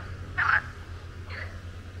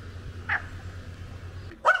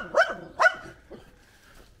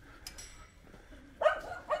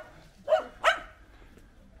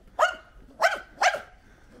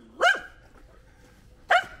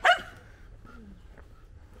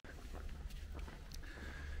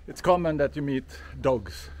 It's common that you meet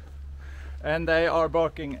dogs and they are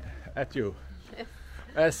barking at you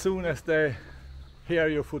as soon as they hear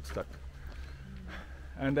your footsteps.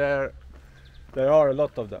 And there are a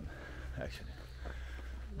lot of them, actually.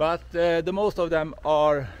 But the most of them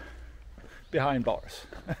are behind bars.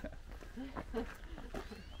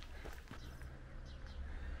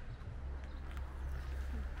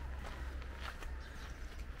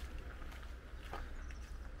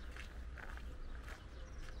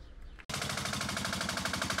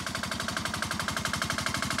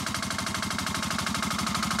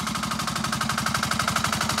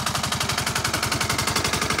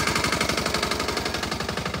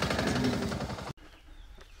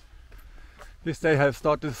 This day has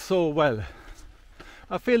started so well.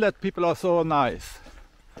 I feel that people are so nice.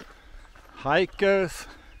 Hikers,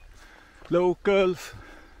 locals,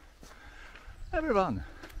 everyone,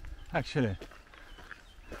 actually.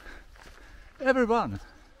 Everyone.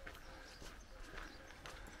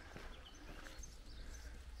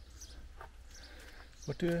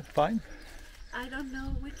 What do you find? I don't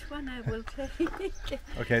know which one I will take.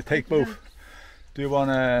 Okay, take both. Do you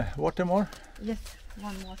want water more? Yes,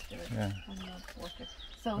 one water. Yeah. One more water.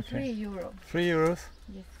 So Okay. €3. 3 euros?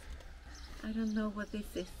 Yes. I don't know what this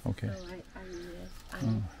is. Okay. So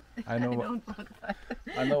I know I what don't want that.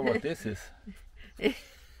 I know what this is.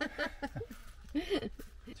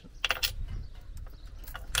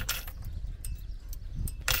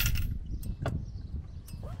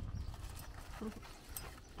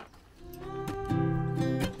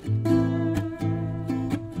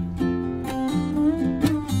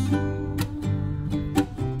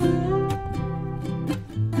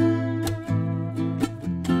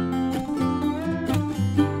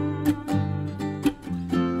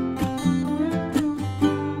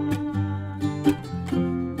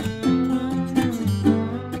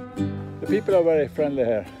 People are very friendly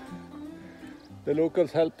here. The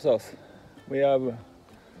locals helps us. We have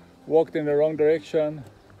walked in the wrong direction.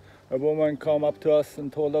 A woman came up to us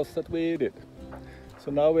and told us that we did.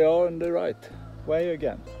 So now we are on the right way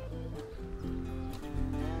again.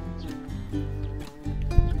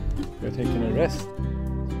 We're taking a rest.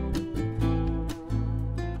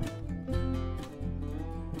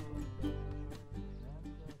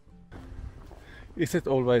 Is it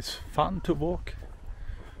always fun to walk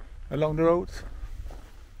along the roads?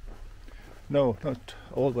 No, not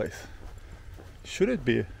always. Should it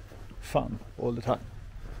be fun all the time?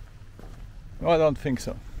 No, I don't think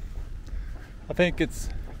so. I think it's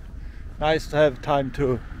nice to have time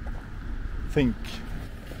to think.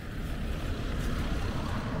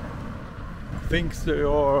 Think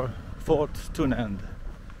your thoughts to an end.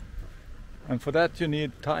 And for that you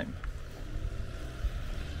need time.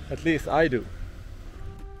 At least I do.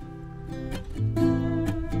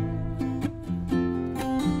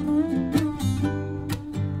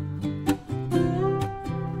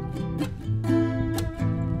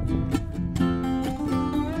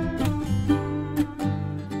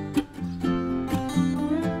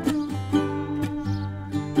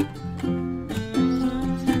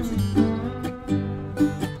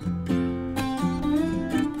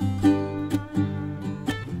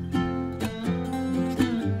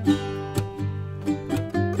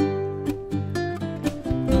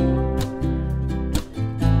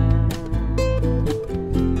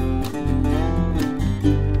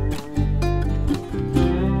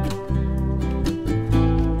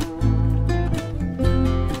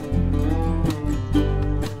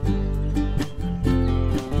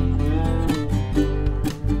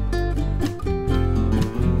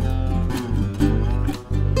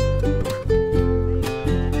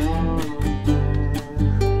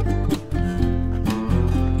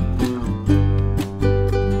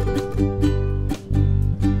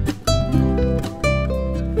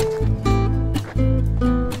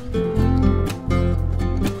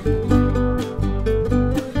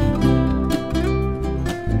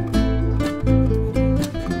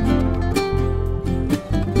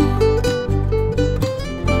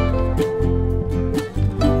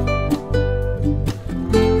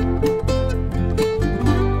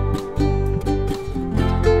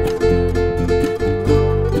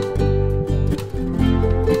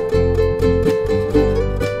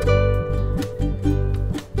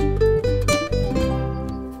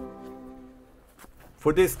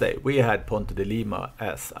 For this day we had Ponte de Lima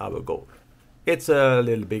as our goal. It's a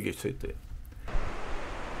little bigger city.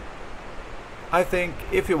 I think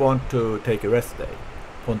if you want to take a rest day,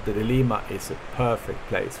 Ponte de Lima is a perfect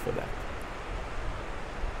place for that.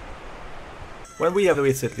 When we have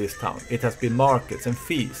visited this town, it has been markets and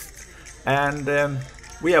feasts, and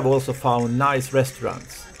we have also found nice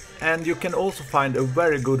restaurants, and you can also find a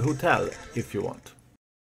very good hotel if you want.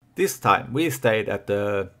 This time we stayed at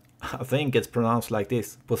the, I think it's pronounced like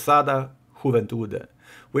this, Posada Juventude,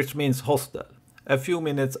 which means hostel, a few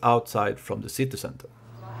minutes outside from the city center.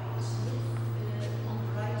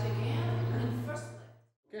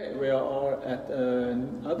 Okay, we are at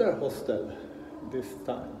another hostel this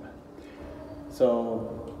time,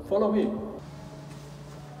 so follow me.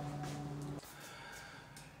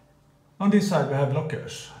 On this side we have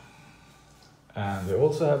lockers, and we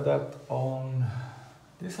also have that on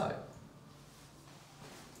this side.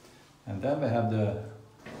 And then we have the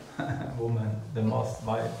woman, the most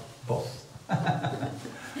boss.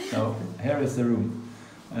 So here is the room.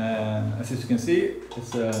 As you can see,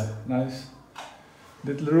 it's a nice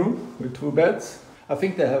little room with 2 beds. I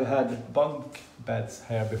think they have had bunk beds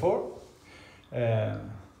here before,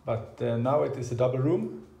 but now it is a double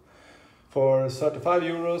room. For 35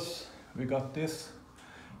 euros we got this,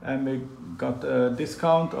 and we got a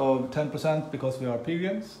discount of 10% because we are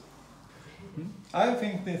pilgrims. I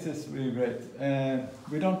think this is really great.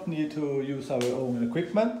 We don't need to use our own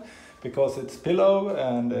equipment because it's pillow,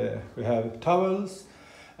 and we have towels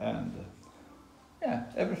and yeah,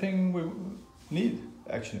 everything we need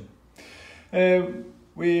actually.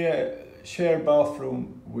 We share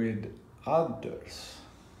bathroom with others.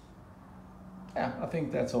 Yeah, I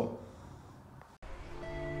think that's all.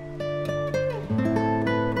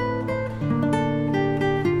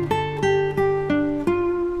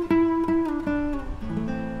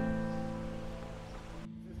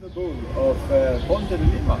 Of Ponte de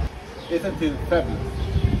Lima. Isn't it fabulous?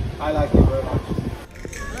 I like it very much.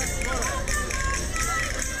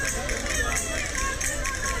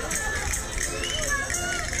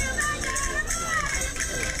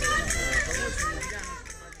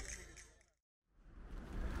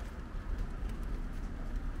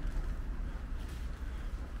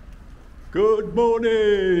 Good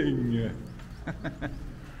morning!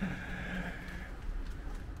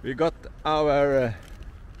 We got our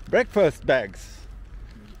breakfast bags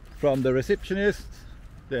from the receptionist.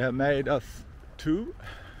 They have made us 2,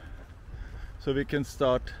 so we can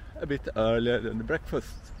start a bit earlier than the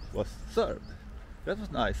breakfast was served. That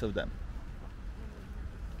was nice of them.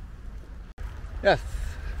 Yes,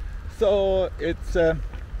 so it's a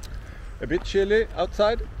bit chilly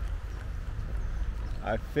outside,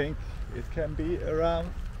 I think it can be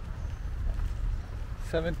around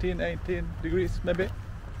 17-18 degrees maybe. Yes,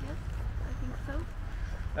 I think so.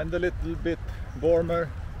 And a little bit warmer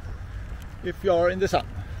if you are in the sun.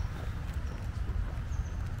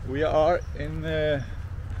 We are in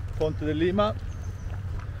Ponte de Lima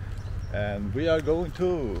and we are going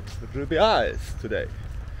to Rubiaes today.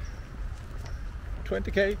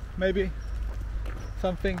 20k maybe,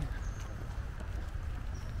 something.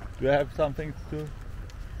 Do you have something to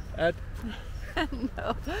add?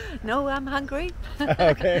 No, I'm hungry.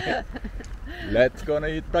 Okay, let's gonna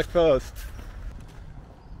eat breakfast.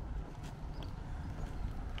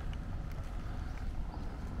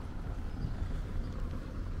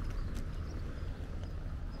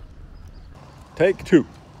 Take 2.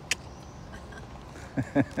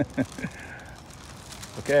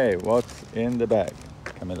 Okay, what's in the bag,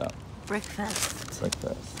 Camilla? Breakfast.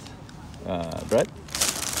 Breakfast. Bread,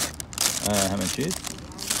 ham and cheese,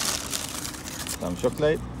 some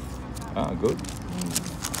chocolate. Good.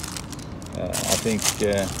 I think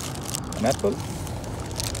an apple,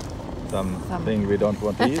 something we don't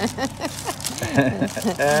want to eat,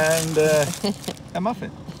 and a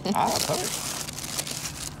muffin. Perfect.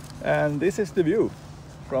 And this is the view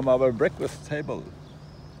from our breakfast table.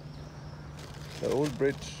 The old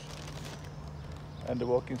bridge and the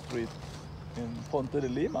walking street in Ponte de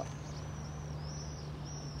Lima.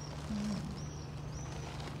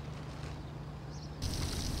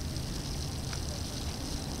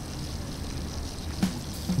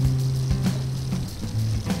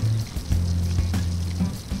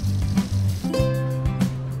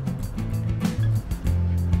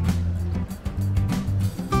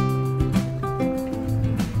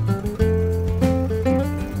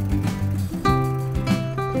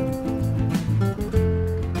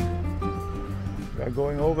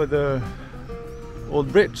 Going over the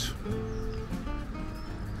old bridge.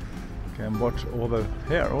 You can watch over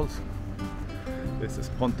here also. This is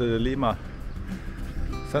Ponte de Lima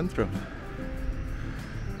Central.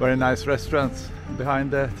 Very nice restaurants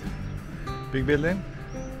behind that big building.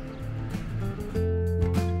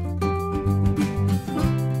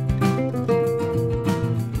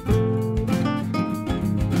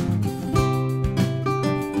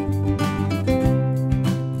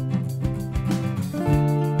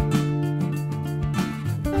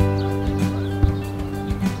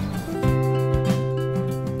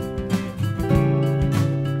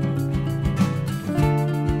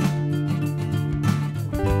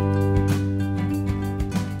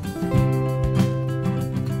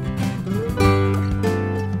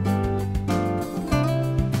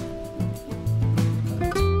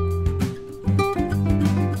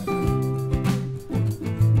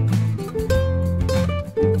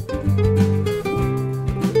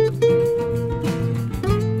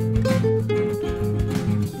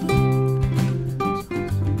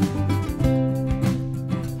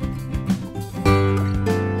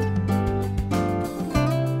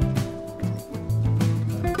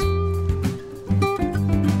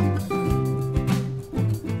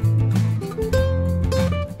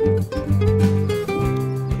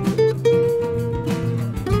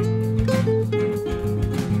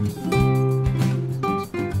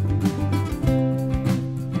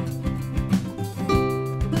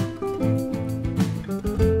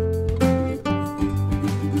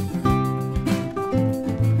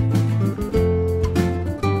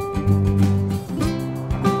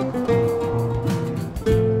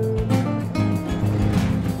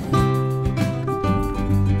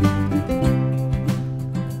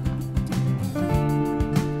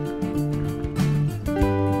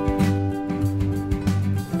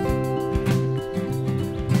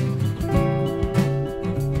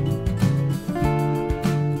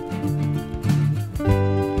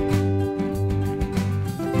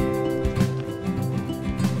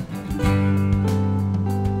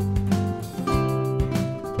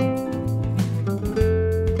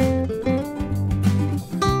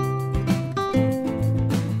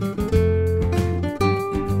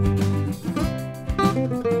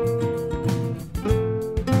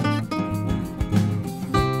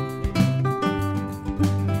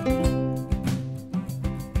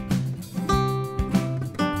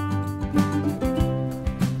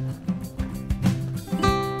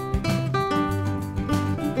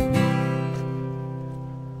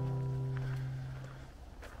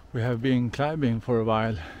 We have been climbing for a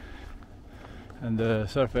while and the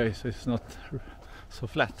surface is not so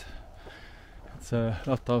flat. It's a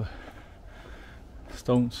lot of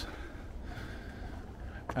stones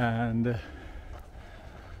and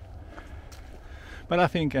but I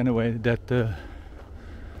think anyway that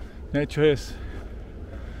nature is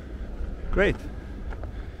great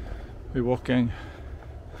We're walking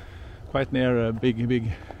quite near a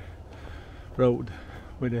big road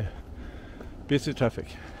with a busy traffic,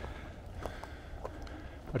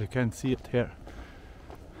 but you can't see it here.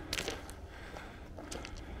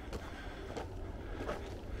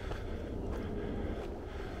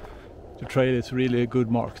 The trail is really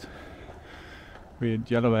good marked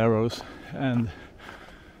with yellow arrows and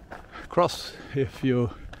cross if you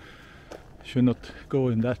should not go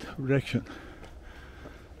in that direction.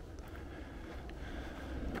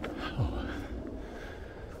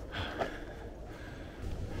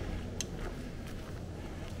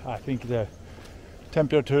 I think the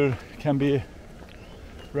temperature can be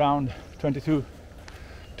around 22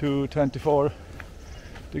 to 24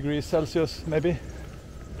 degrees Celsius maybe.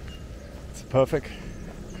 It's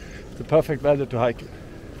the perfect weather to hike.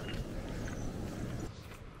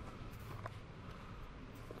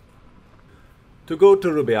 To go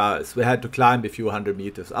to Rubiaes, we had to climb a few hundred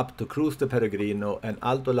meters up to Cruz de Peregrino and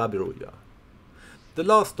Alto La Virulla. The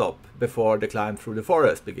last stop before the climb through the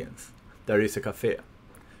forest begins. There is a cafe.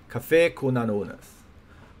 Café Cunanunes.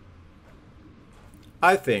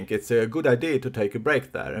 I think it's a good idea to take a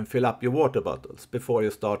break there and fill up your water bottles before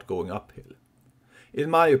you start going uphill. In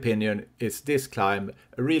my opinion, is this climb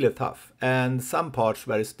really tough and some parts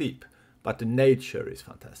very steep, but the nature is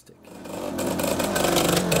fantastic.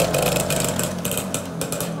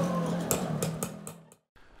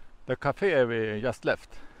 The cafe we just left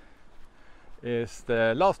is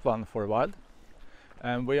the last one for a while,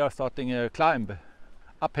 and we are starting a climb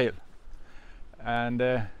uphill,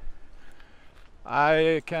 and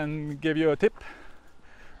I can give you a tip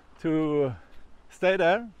to stay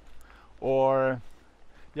there or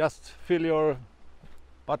just fill your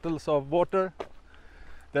bottles of water.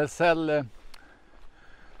 They sell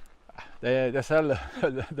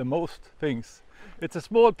the most things. It's a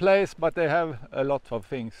small place, but they have a lot of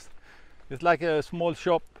things. It's like a small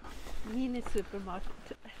shop. Mini supermarket.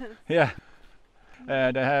 Yeah,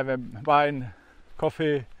 they have wine,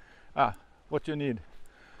 coffee, what you need.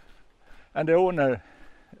 And the owner,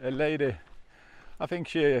 a lady, I think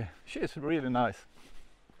she's really nice.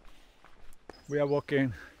 We are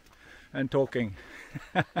walking and talking,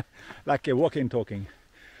 like a walking talking,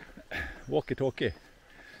 walkie-talkie.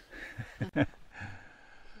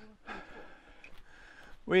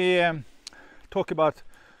 We talk about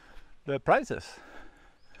the prices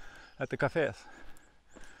at the cafes.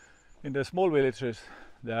 In the small villages,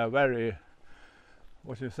 they are very,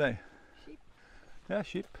 what do you say? Cheap. Yeah,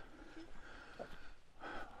 cheap.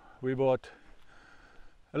 We bought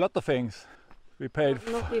a lot of things. We paid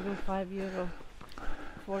not even €5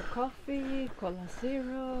 for coffee, cola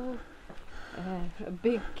zero, a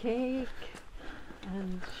big cake,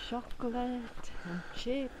 and chocolate, and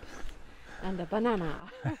chips, and a banana.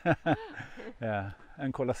 Yeah,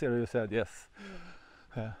 and cola zero, you said, yes.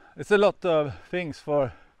 Yeah. It's a lot of things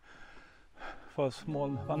for small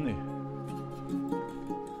money.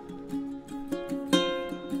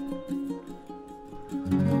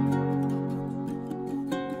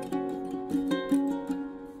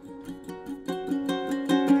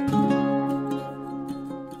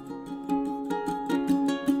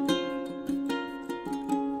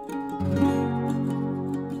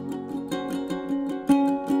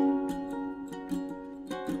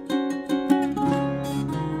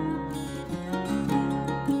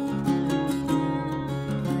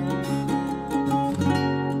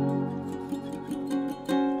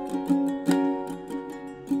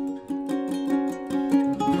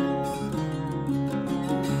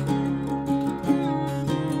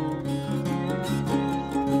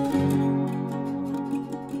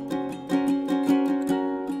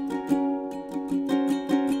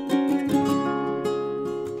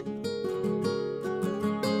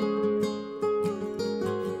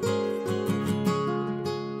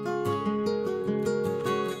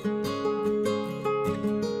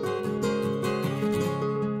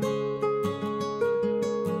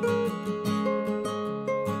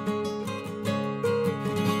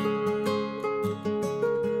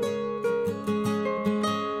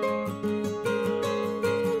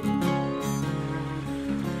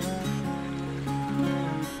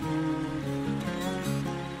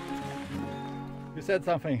 You said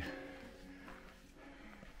something.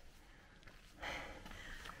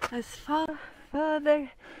 As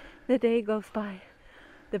further the day goes by,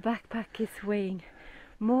 the backpack is weighing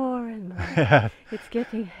more and more. Yeah. It's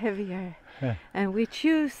getting heavier, Yeah. and we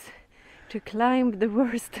choose to climb the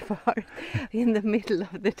worst part in the middle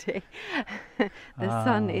of the day. The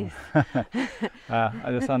sun is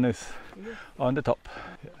And the sun is on the top.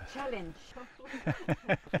 challenge.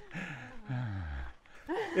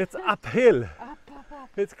 It's uphill. Up.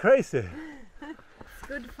 It's crazy. It's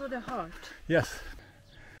good for the heart. Yes.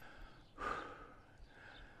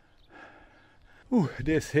 Ooh,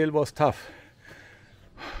 this hill was tough.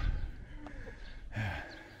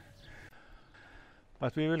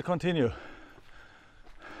 But we will continue.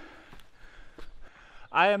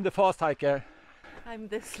 I am the fast hiker. I'm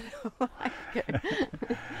the slow hiker.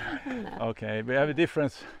 Okay, we have a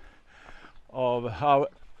difference of how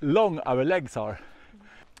long our legs are.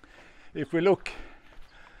 If we look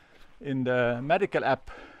in the medical app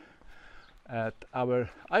at our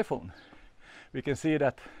iPhone, we can see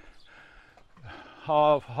that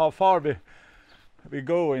how far we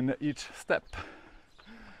go in each step.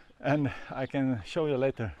 And I can show you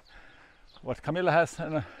later what Camilla has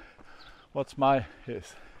and what my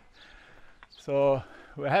is. So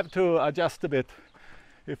we have to adjust a bit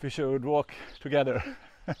if we should walk together.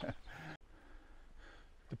 The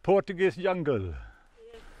Portuguese jungle.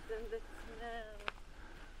 Yes, and the smell,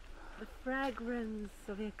 the fragrance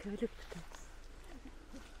of eucalyptus.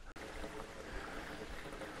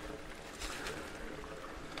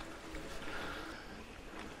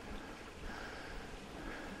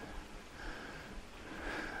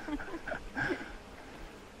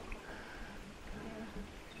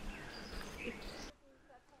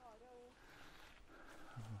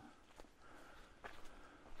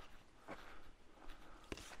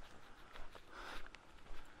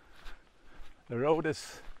 The road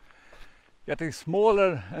is getting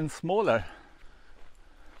smaller and smaller,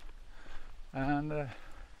 and it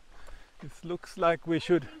looks like we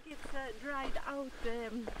should. I think it's a dried out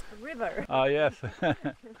river. Ah, yes.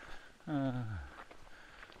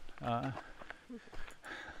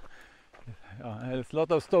 There's a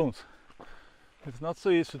lot of stones. It's not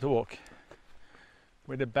so easy to walk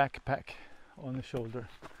with a backpack on the shoulder.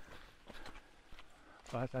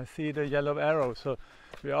 But I see the yellow arrow, so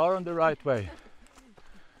we are on the right way.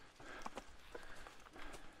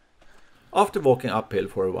 After walking uphill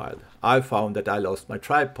for a while, I found that I lost my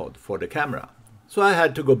tripod for the camera, so I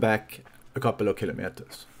had to go back a couple of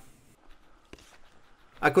kilometers.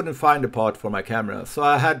 I couldn't find a part for my camera, so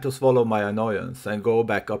I had to swallow my annoyance and go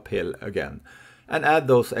back uphill again and add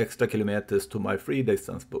those extra kilometers to my free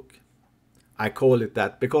distance book. I call it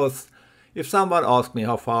that because if someone asked me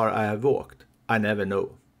how far I have walked, I never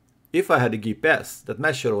know. If I had a GPS that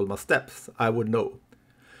measured all my steps, I would know.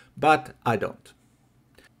 But I don't.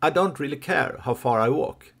 I don't really care how far I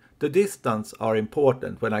walk. The distance are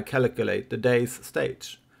important when I calculate the day's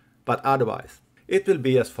stage. But otherwise, it will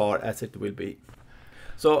be as far as it will be.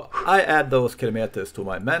 So I add those kilometers to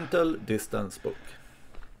my mental distance book.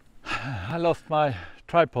 I lost my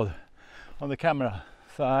tripod on the camera,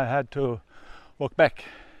 so I had to walk back.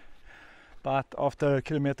 But after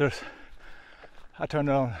kilometers, I turned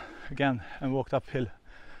around again and walked uphill.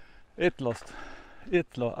 I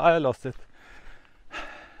lost it.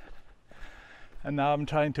 And now I'm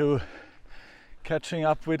trying to catching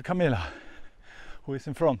up with Camilla, who is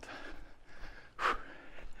in front.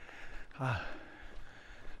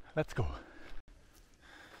 Let's go.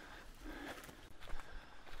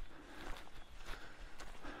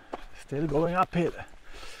 Still going uphill.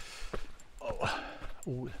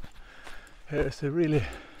 Oh, here's a really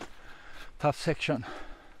tough section.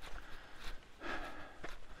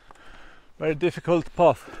 Very difficult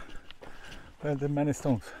path. Well, there are many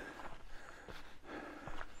stones.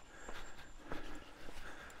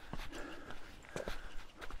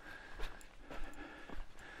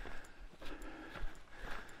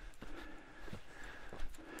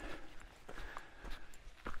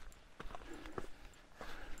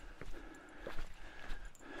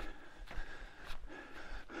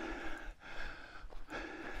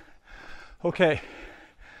 Okay,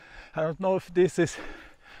 I don't know if this is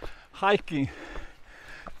hiking,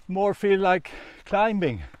 more feel like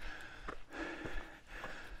climbing.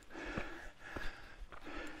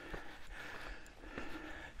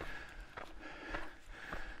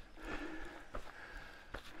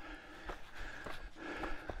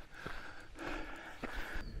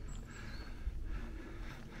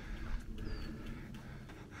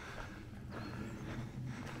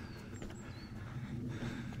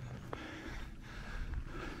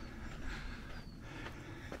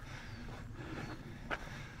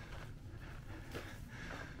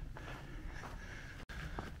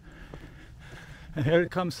 And here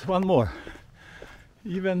comes one more,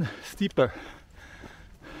 even steeper.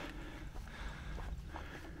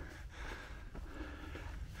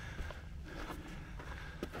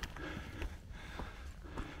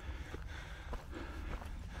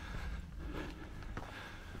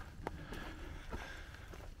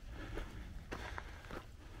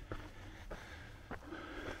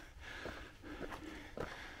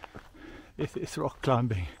 This is rock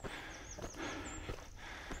climbing.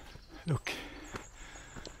 Look.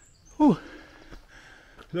 Ooh.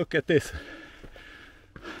 Look at this.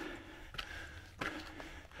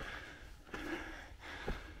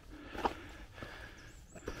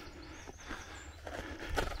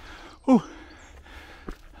 Ooh.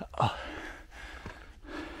 Oh.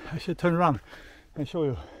 I should turn around and show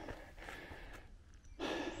you.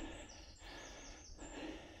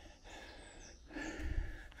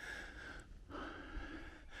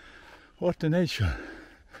 What a nature.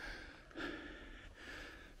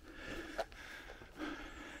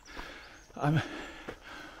 I'm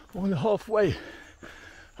only halfway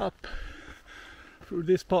up through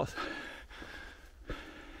this path.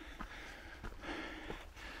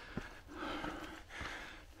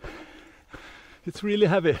 It's really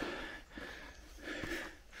heavy.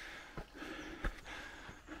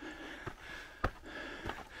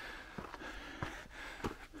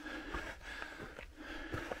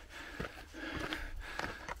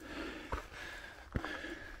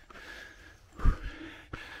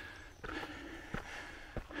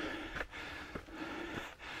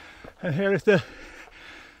 And here is the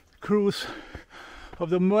cruise of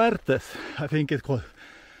the Muertes, I think it's called.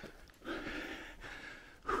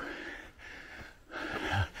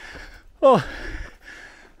 Oh.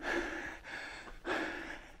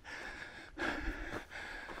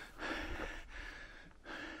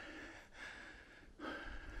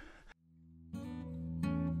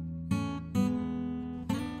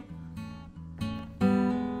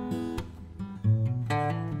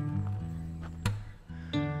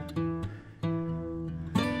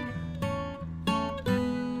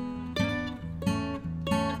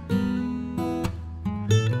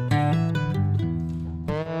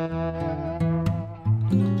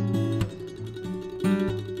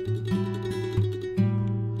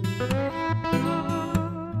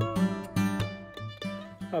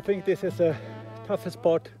 I think this is the toughest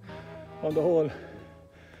part on the whole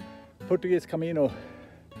Portuguese Camino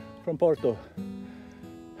from Porto.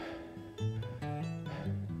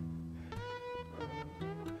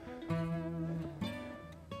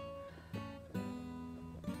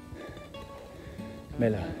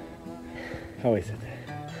 Mela, how is it?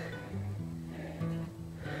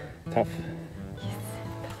 Tough?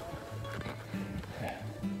 Yeah.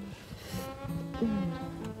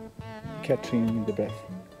 Catching the breath.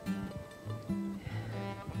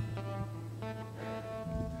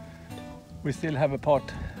 We still have a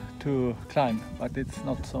part to climb, but it's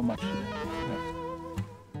not so much left.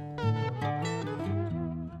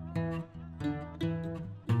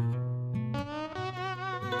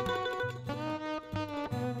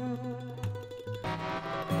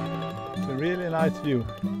 It's a really nice view.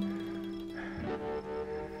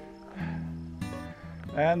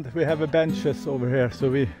 And we have a benches over here, so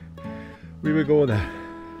we will go there.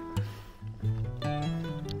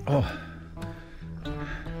 Oh.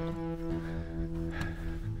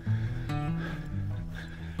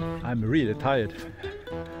 I'm really tired.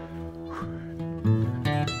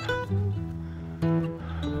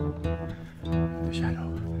 The shadow.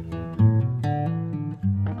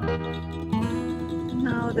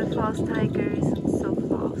 Now the fast hiker isn't so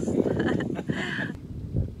fast.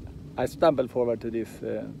 I stumbled forward to this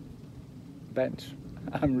bench.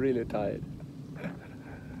 I'm really tired.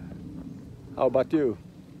 How about you?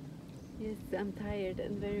 Yes, I'm tired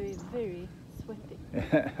and very, very sweaty.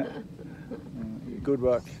 Good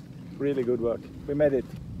work. Really good work. We made it.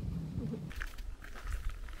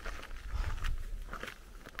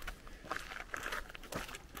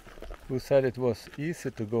 Who said it was easy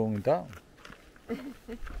to going down? No,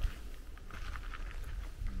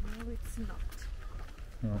 it's not.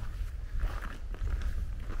 No.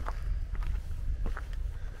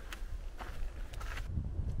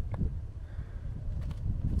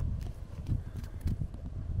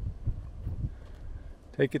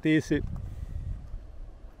 Take it easy.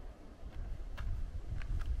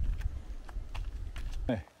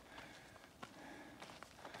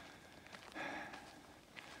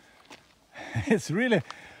 It's really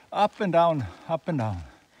up and down, up and down.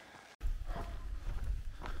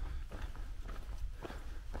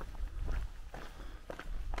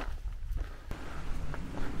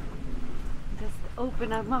 Just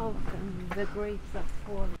open our mouth and the grapes are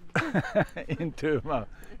falling. Into mouth.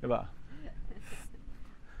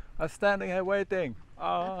 I'm standing here waiting.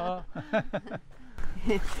 Ah.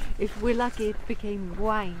 If we're lucky, it became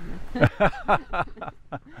wine.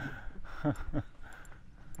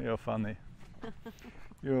 You're funny.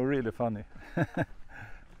 You're really funny.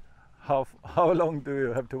 How long do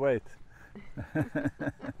you have to wait?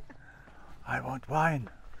 I want wine,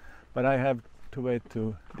 but I have to wait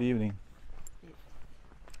to the evening.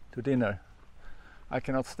 to dinner. I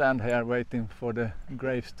cannot stand here waiting for the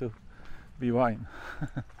grapes to be wine.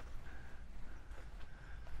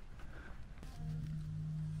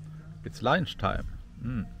 It's lunchtime.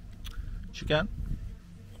 Chicken.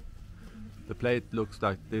 The plate looks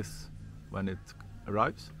like this when it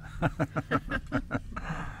arrives.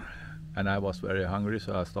 And I was very hungry,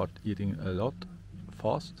 so I started eating a lot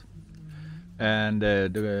fast. And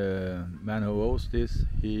the man who owns this,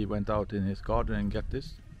 he went out in his garden and got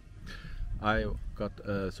this. I got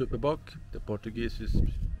a superbock, the Portuguese is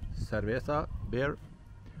cerveza beer.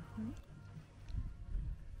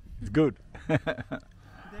 It's good.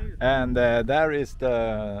 And there is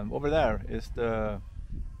the, over there is the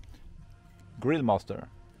grill master,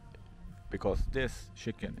 because this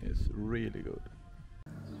chicken is really good.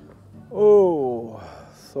 Oh,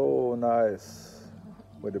 so nice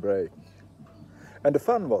with the break. And the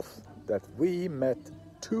fun was that we met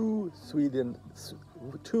two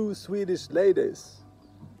Swedish ladies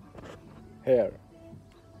here.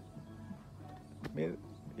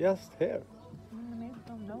 Just here.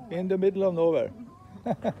 In the middle of nowhere.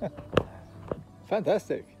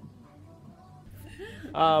 Fantastic.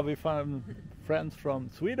 We found friends from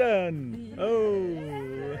Sweden. Oh,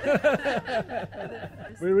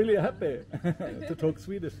 we're really happy to talk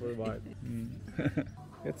Swedish for a while.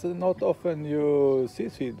 It's not often you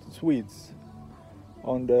see Swedes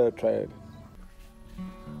on the trail.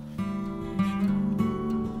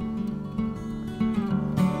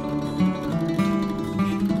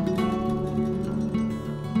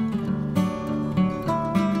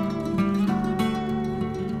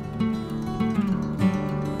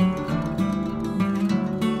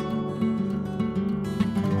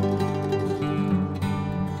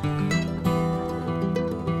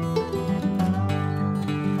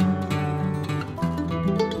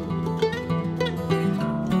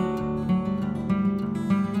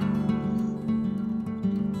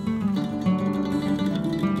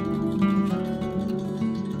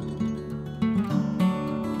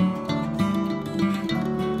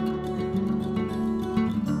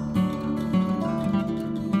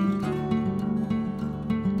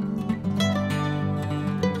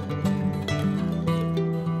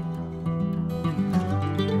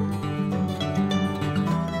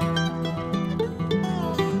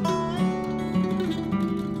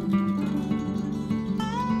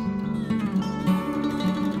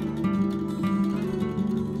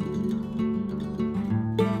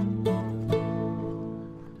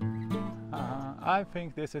 I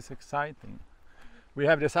think this is exciting. We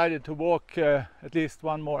have decided to walk at least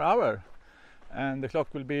 1 more hour, and the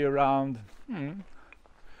clock will be around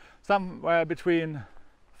somewhere between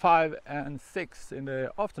 5 and 6 in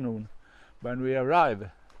the afternoon when we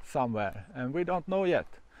arrive somewhere, and we don't know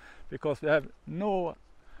yet because we have no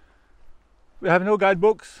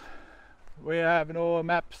guidebooks, we have no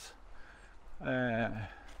maps,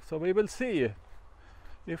 so we will see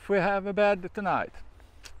if we have a bed tonight.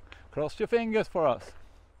 Cross your fingers for us.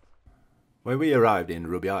 When we arrived in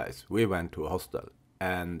Rubiaes, we went to a hostel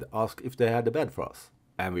and asked if they had a bed for us,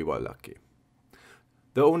 and we were lucky.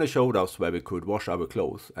 The owner showed us where we could wash our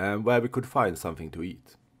clothes and where we could find something to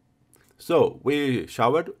eat. So we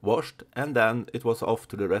showered, washed, and then it was off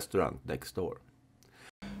to the restaurant next door.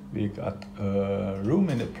 We got a room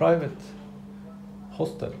in a private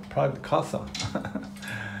hostel, private casa.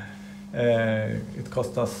 It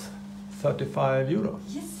cost us 35 euro.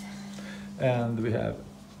 Yes. And we have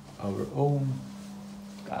our own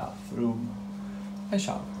bathroom and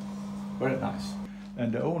shower. Very nice.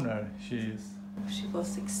 And the owner, she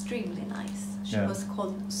was extremely nice. She Yeah. was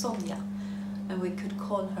called Sonja, and we could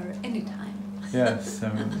call her anytime. Yes.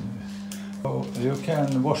 So you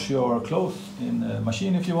can wash your clothes in a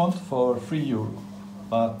machine if you want for 3 euro,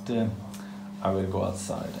 but I will go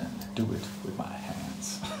outside and do it with my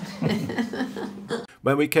hands.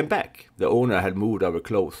 When we came back, the owner had moved our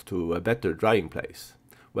clothes to a better drying place,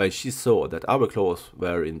 where she saw that our clothes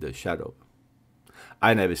were in the shadow.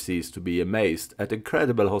 I never cease to be amazed at the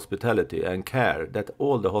incredible hospitality and care that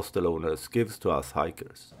all the hostel owners gives to us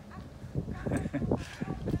hikers.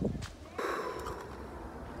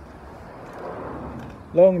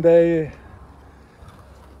 Long day,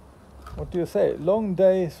 what do you say? Long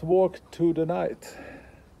day's walk to the night.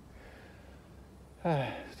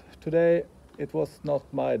 Today it was not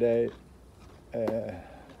my day.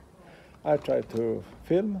 I tried to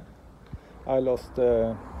film. I lost,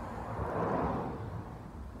 what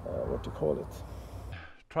do you call it?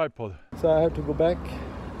 Tripod. So I have to go back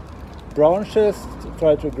branches to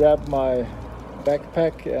try to grab my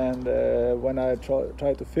backpack, and when I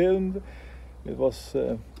tried to film, it was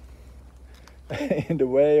in the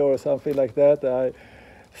way or something like that.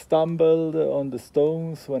 stumbled on the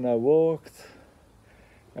stones when I walked.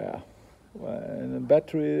 Yeah, when the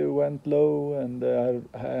battery went low and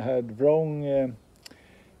I had wrong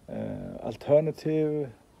alternative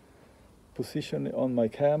position on my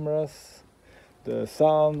cameras. The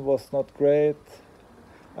sound was not great.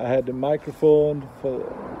 I had the microphone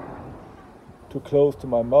too close to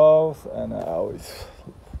my mouth, and I was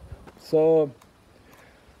so.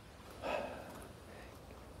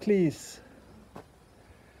 Please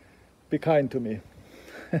be kind to me.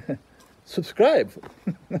 Subscribe.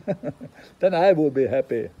 Then I will be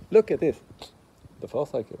happy. Look at this. The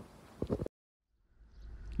first cycle.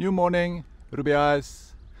 New morning,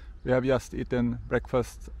 Rubiaes. We have just eaten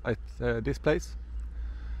breakfast at this place.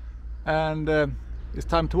 And it's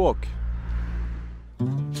time to walk.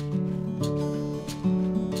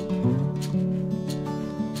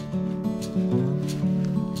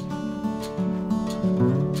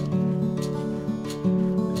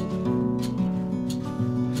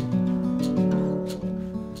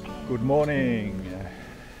 Good morning.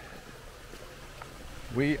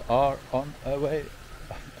 We are on our way.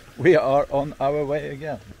 We are on our way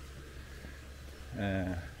again.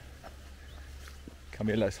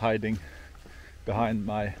 Camilla is hiding behind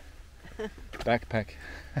my backpack.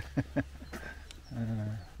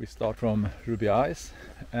 We start from Rubiaes,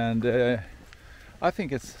 and I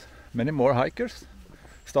think it's many more hikers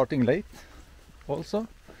starting late. Also,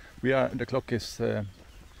 the clock is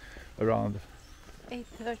around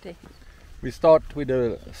 8:30. We start with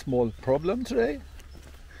a small problem today.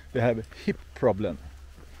 We have a hip problem.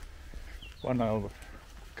 One of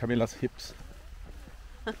Camilla's hips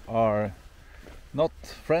are not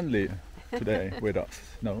friendly today with us.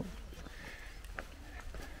 No.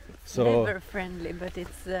 So never friendly, but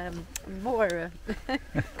it's more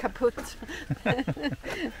kaput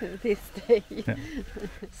this day. Yeah.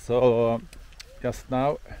 So just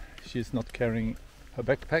now she's not carrying her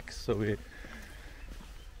backpack, so we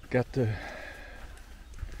got the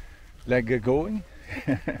leg going.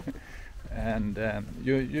 And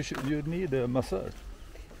you need a massage.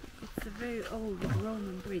 It's a very old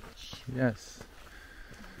Roman bridge. Yes.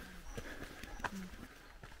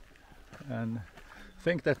 And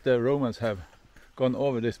think that the Romans have gone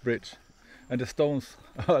over this bridge, and the stones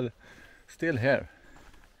are still here.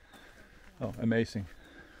 Oh, amazing!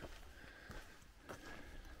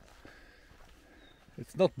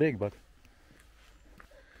 It's not big, but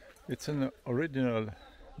it's an original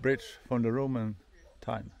bridge from the Roman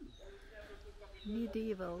time.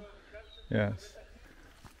 Medieval. Yes.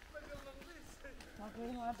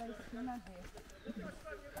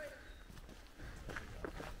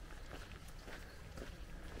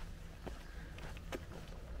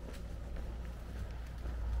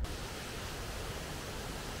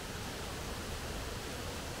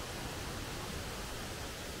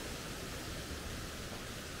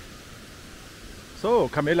 So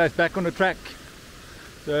Camilla is back on the track.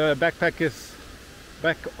 The backpack is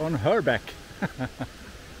back on her back.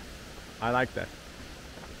 I like that.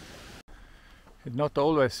 It's not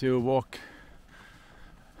always you walk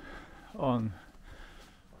on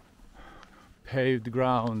paved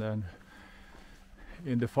ground and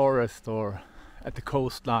in the forest or at the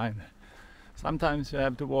coastline. Sometimes you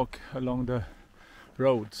have to walk along the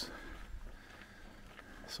roads.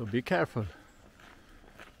 So be careful.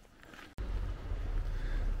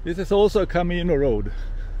 This is also a Camino road.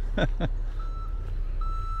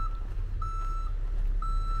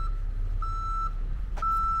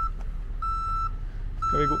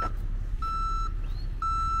 Ska vi gå?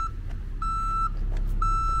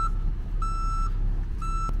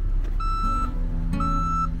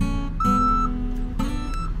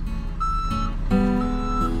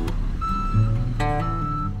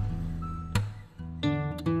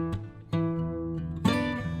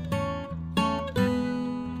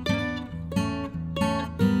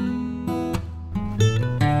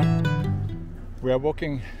 We are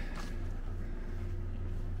walking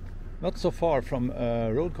not so far from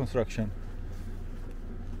road construction.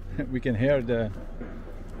 We can hear the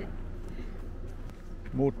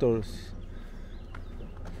motors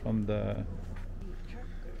from the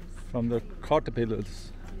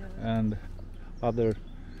caterpillars and other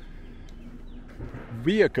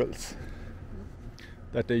vehicles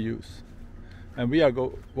that they use. And we are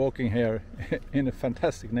walking here in a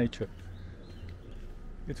fantastic nature.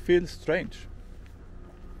 It feels strange.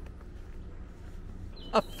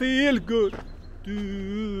 I feel good.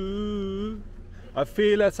 I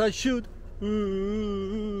feel as I should.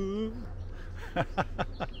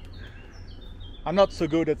 I'm not so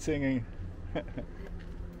good at singing.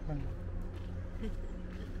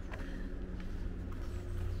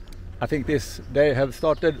 I think this day have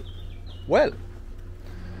started well.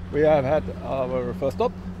 We have had our first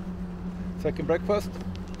stop, second breakfast,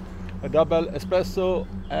 a double espresso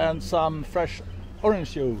and some fresh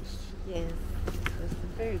orange juice. Yes, it was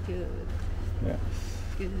very good. Yes.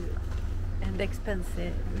 Good. And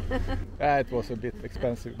expensive. Yeah, it was a bit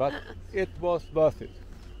expensive, but it was worth it.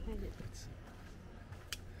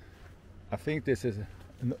 I think this is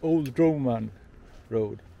an old Roman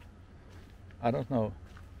road. I don't know,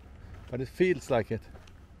 but it feels like it.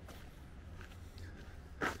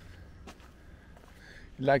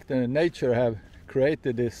 Like the nature have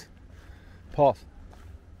created this path.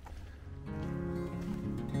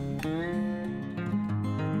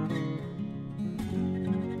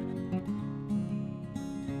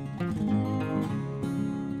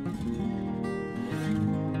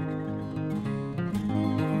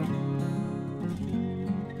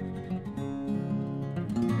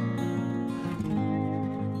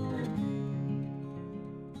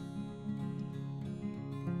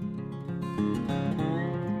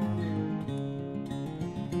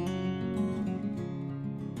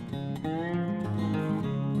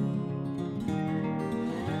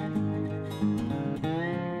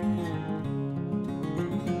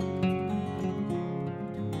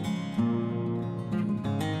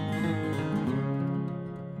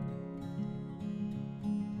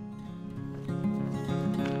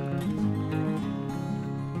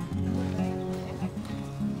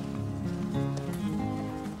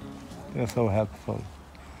 They're so helpful.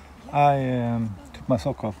 I took my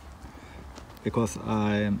sock off because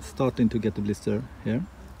I am starting to get a blister here,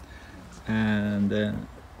 and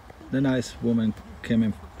the nice woman came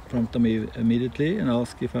in front of me immediately and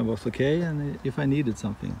asked if I was okay and if I needed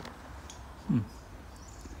something.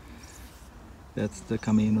 That's the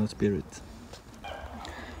Camino spirit.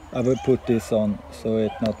 I will put this on so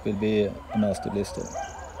it not will be a nasty blister.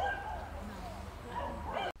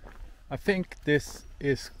 I think this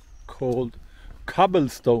is called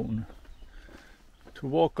cobblestone. To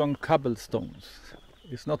walk on cobblestones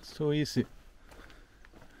is not so easy,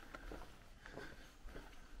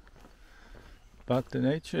 but the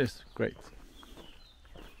nature is great.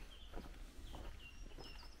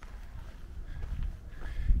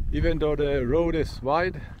 Even though the road is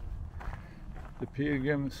wide, the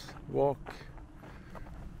pilgrims walk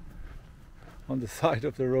on the side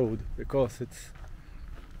of the road because it's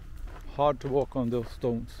hard to walk on those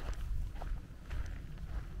stones.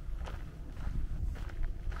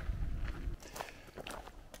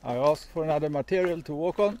 I asked for another material to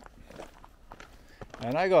walk on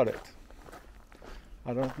and I got it.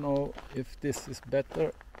 I don't know if this is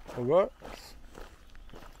better or worse.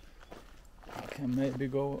 I can maybe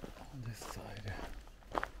go on this side.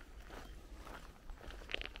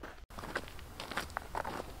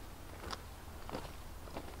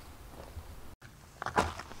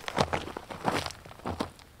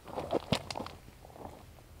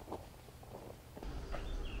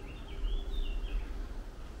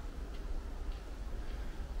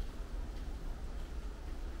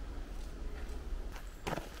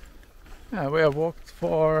 Yeah, we have walked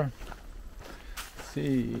for, let's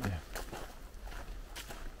see,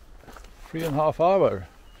 3.5 hours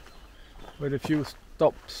with a few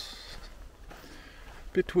stops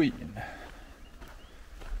between.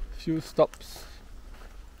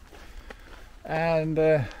 And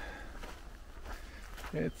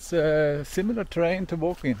it's a similar terrain to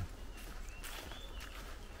walk in.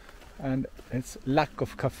 And it's lack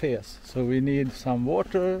of cafes, so we need some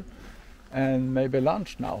water and maybe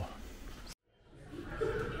lunch now.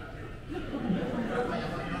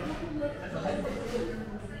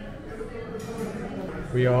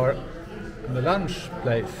 We are in the lunch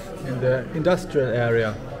place in the industrial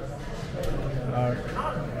area. There are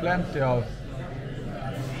plenty of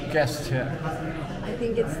guests here. I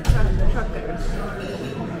think it's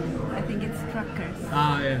truckers.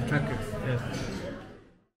 Ah, yeah, truckers, yes.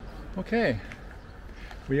 Okay,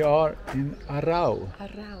 we are in Arau.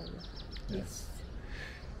 Yes.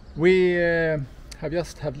 We have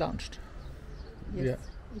just had lunch. Yes.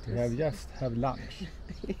 We have just had lunch.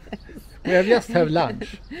 We have just had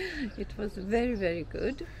lunch. It was very, very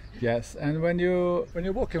good. Yes, and when you're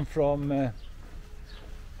walking from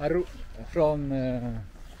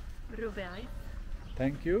Rubiaes.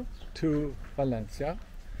 Thank you, to Valença,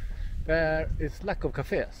 there is lack of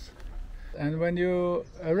cafes. And when you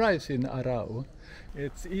arrive in Arau,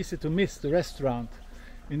 it's easy to miss the restaurant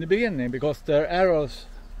in the beginning because their arrows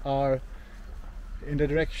are in the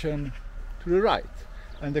direction to the right,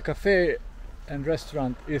 and the cafe and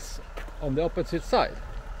restaurant is on the opposite side.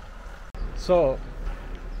 So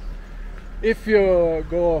if you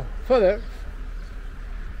go further,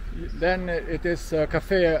 Then it is a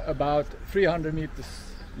cafe about 300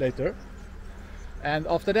 meters later, and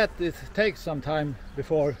after that it takes some time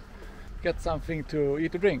before get something to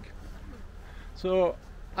eat or drink. So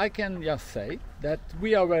I can just say that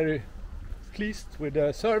we are very pleased with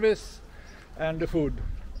the service and the food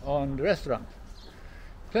on the restaurant.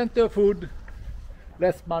 Plenty of food,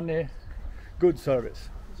 less money, good service.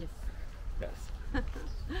 Yes. Yes.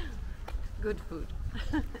 Good food.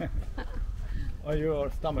 Or your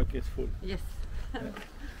stomach is full. Yes.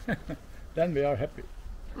 Then we are happy.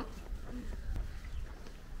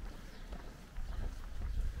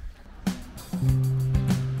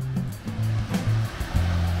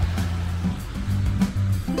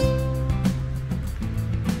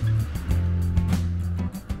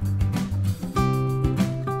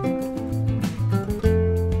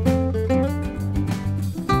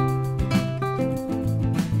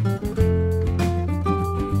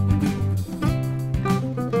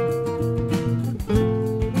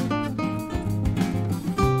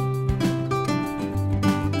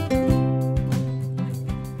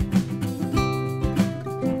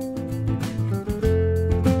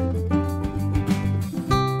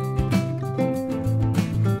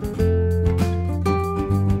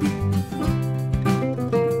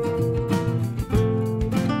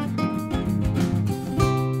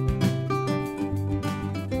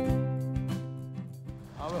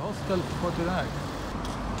 For tonight.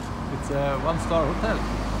 It's a one-star hotel.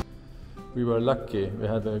 We were lucky, we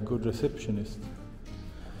had a good receptionist.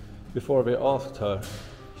 Before we asked her,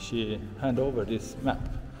 she handed over this map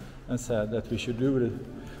and said that we should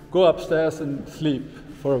go upstairs and sleep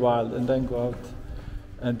for a while and then go out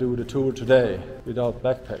and do the tour today without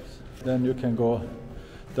backpacks. Then you can go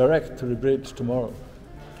direct to the bridge tomorrow.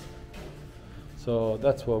 So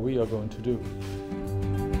that's what we are going to do.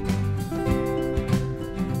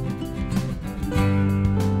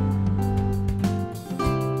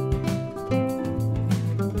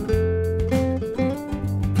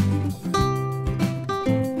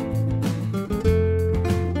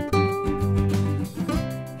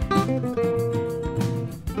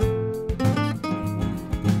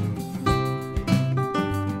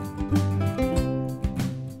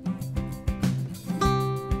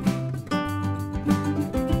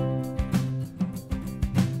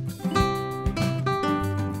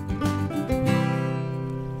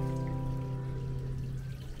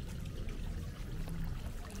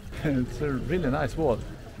 It's a really nice wall.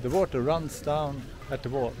 The water runs down at the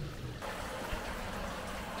wall.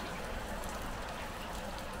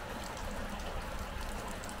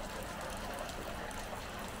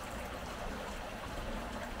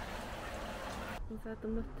 Så att de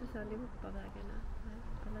möttes allihopa vägarna,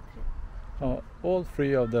 alla tre. All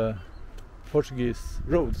three of the Portuguese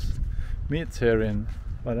roads meets here in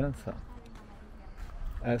Valença,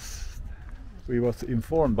 as we was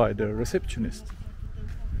informed by the receptionist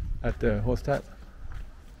at the hostel.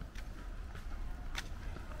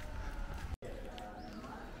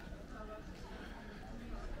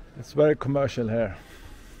 It's very commercial here.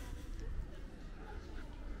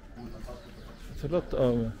 It's a lot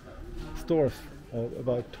of stores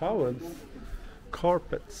about towels,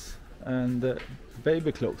 carpets and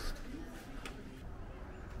baby clothes.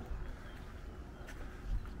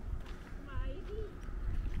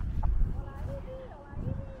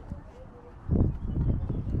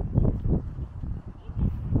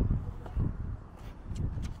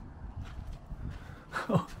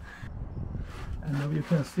 And now you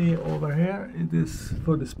can see over here, it is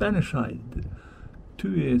for the Spanish side.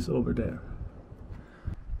 Tui is over there.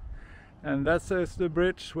 And that is the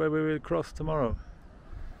bridge where we will cross tomorrow.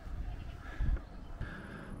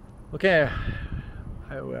 Okay,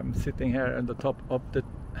 I am sitting here on the top of the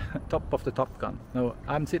Top Gun. No,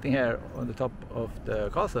 I'm sitting here on the top of the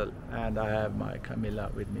castle, and I have my Camilla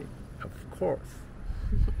with me, of course.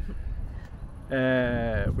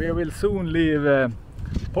 We will soon leave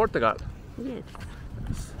Portugal. Yes.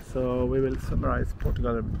 So we will summarize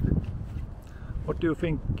Portugal a bit. What do you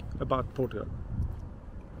think about Portugal?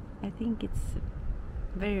 I think it's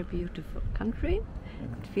a very beautiful country.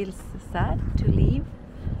 It feels sad to leave,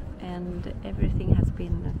 and everything has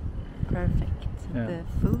been perfect. Yeah. The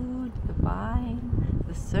food, the wine,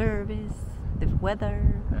 the service, the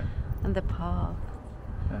weather, and the path.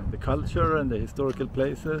 And the culture and the historical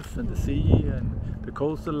places and the sea and the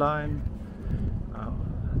coastal line.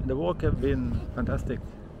 The walk have been fantastic.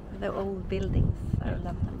 The old buildings, I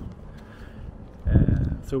love them.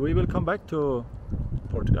 So we will come back to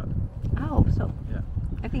Portugal. I hope so. Yeah.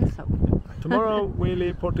 I think so. Tomorrow we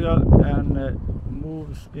leave Portugal and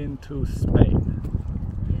moves into Spain.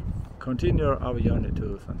 Yes. Continue our journey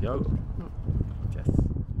to Santiago. Mm.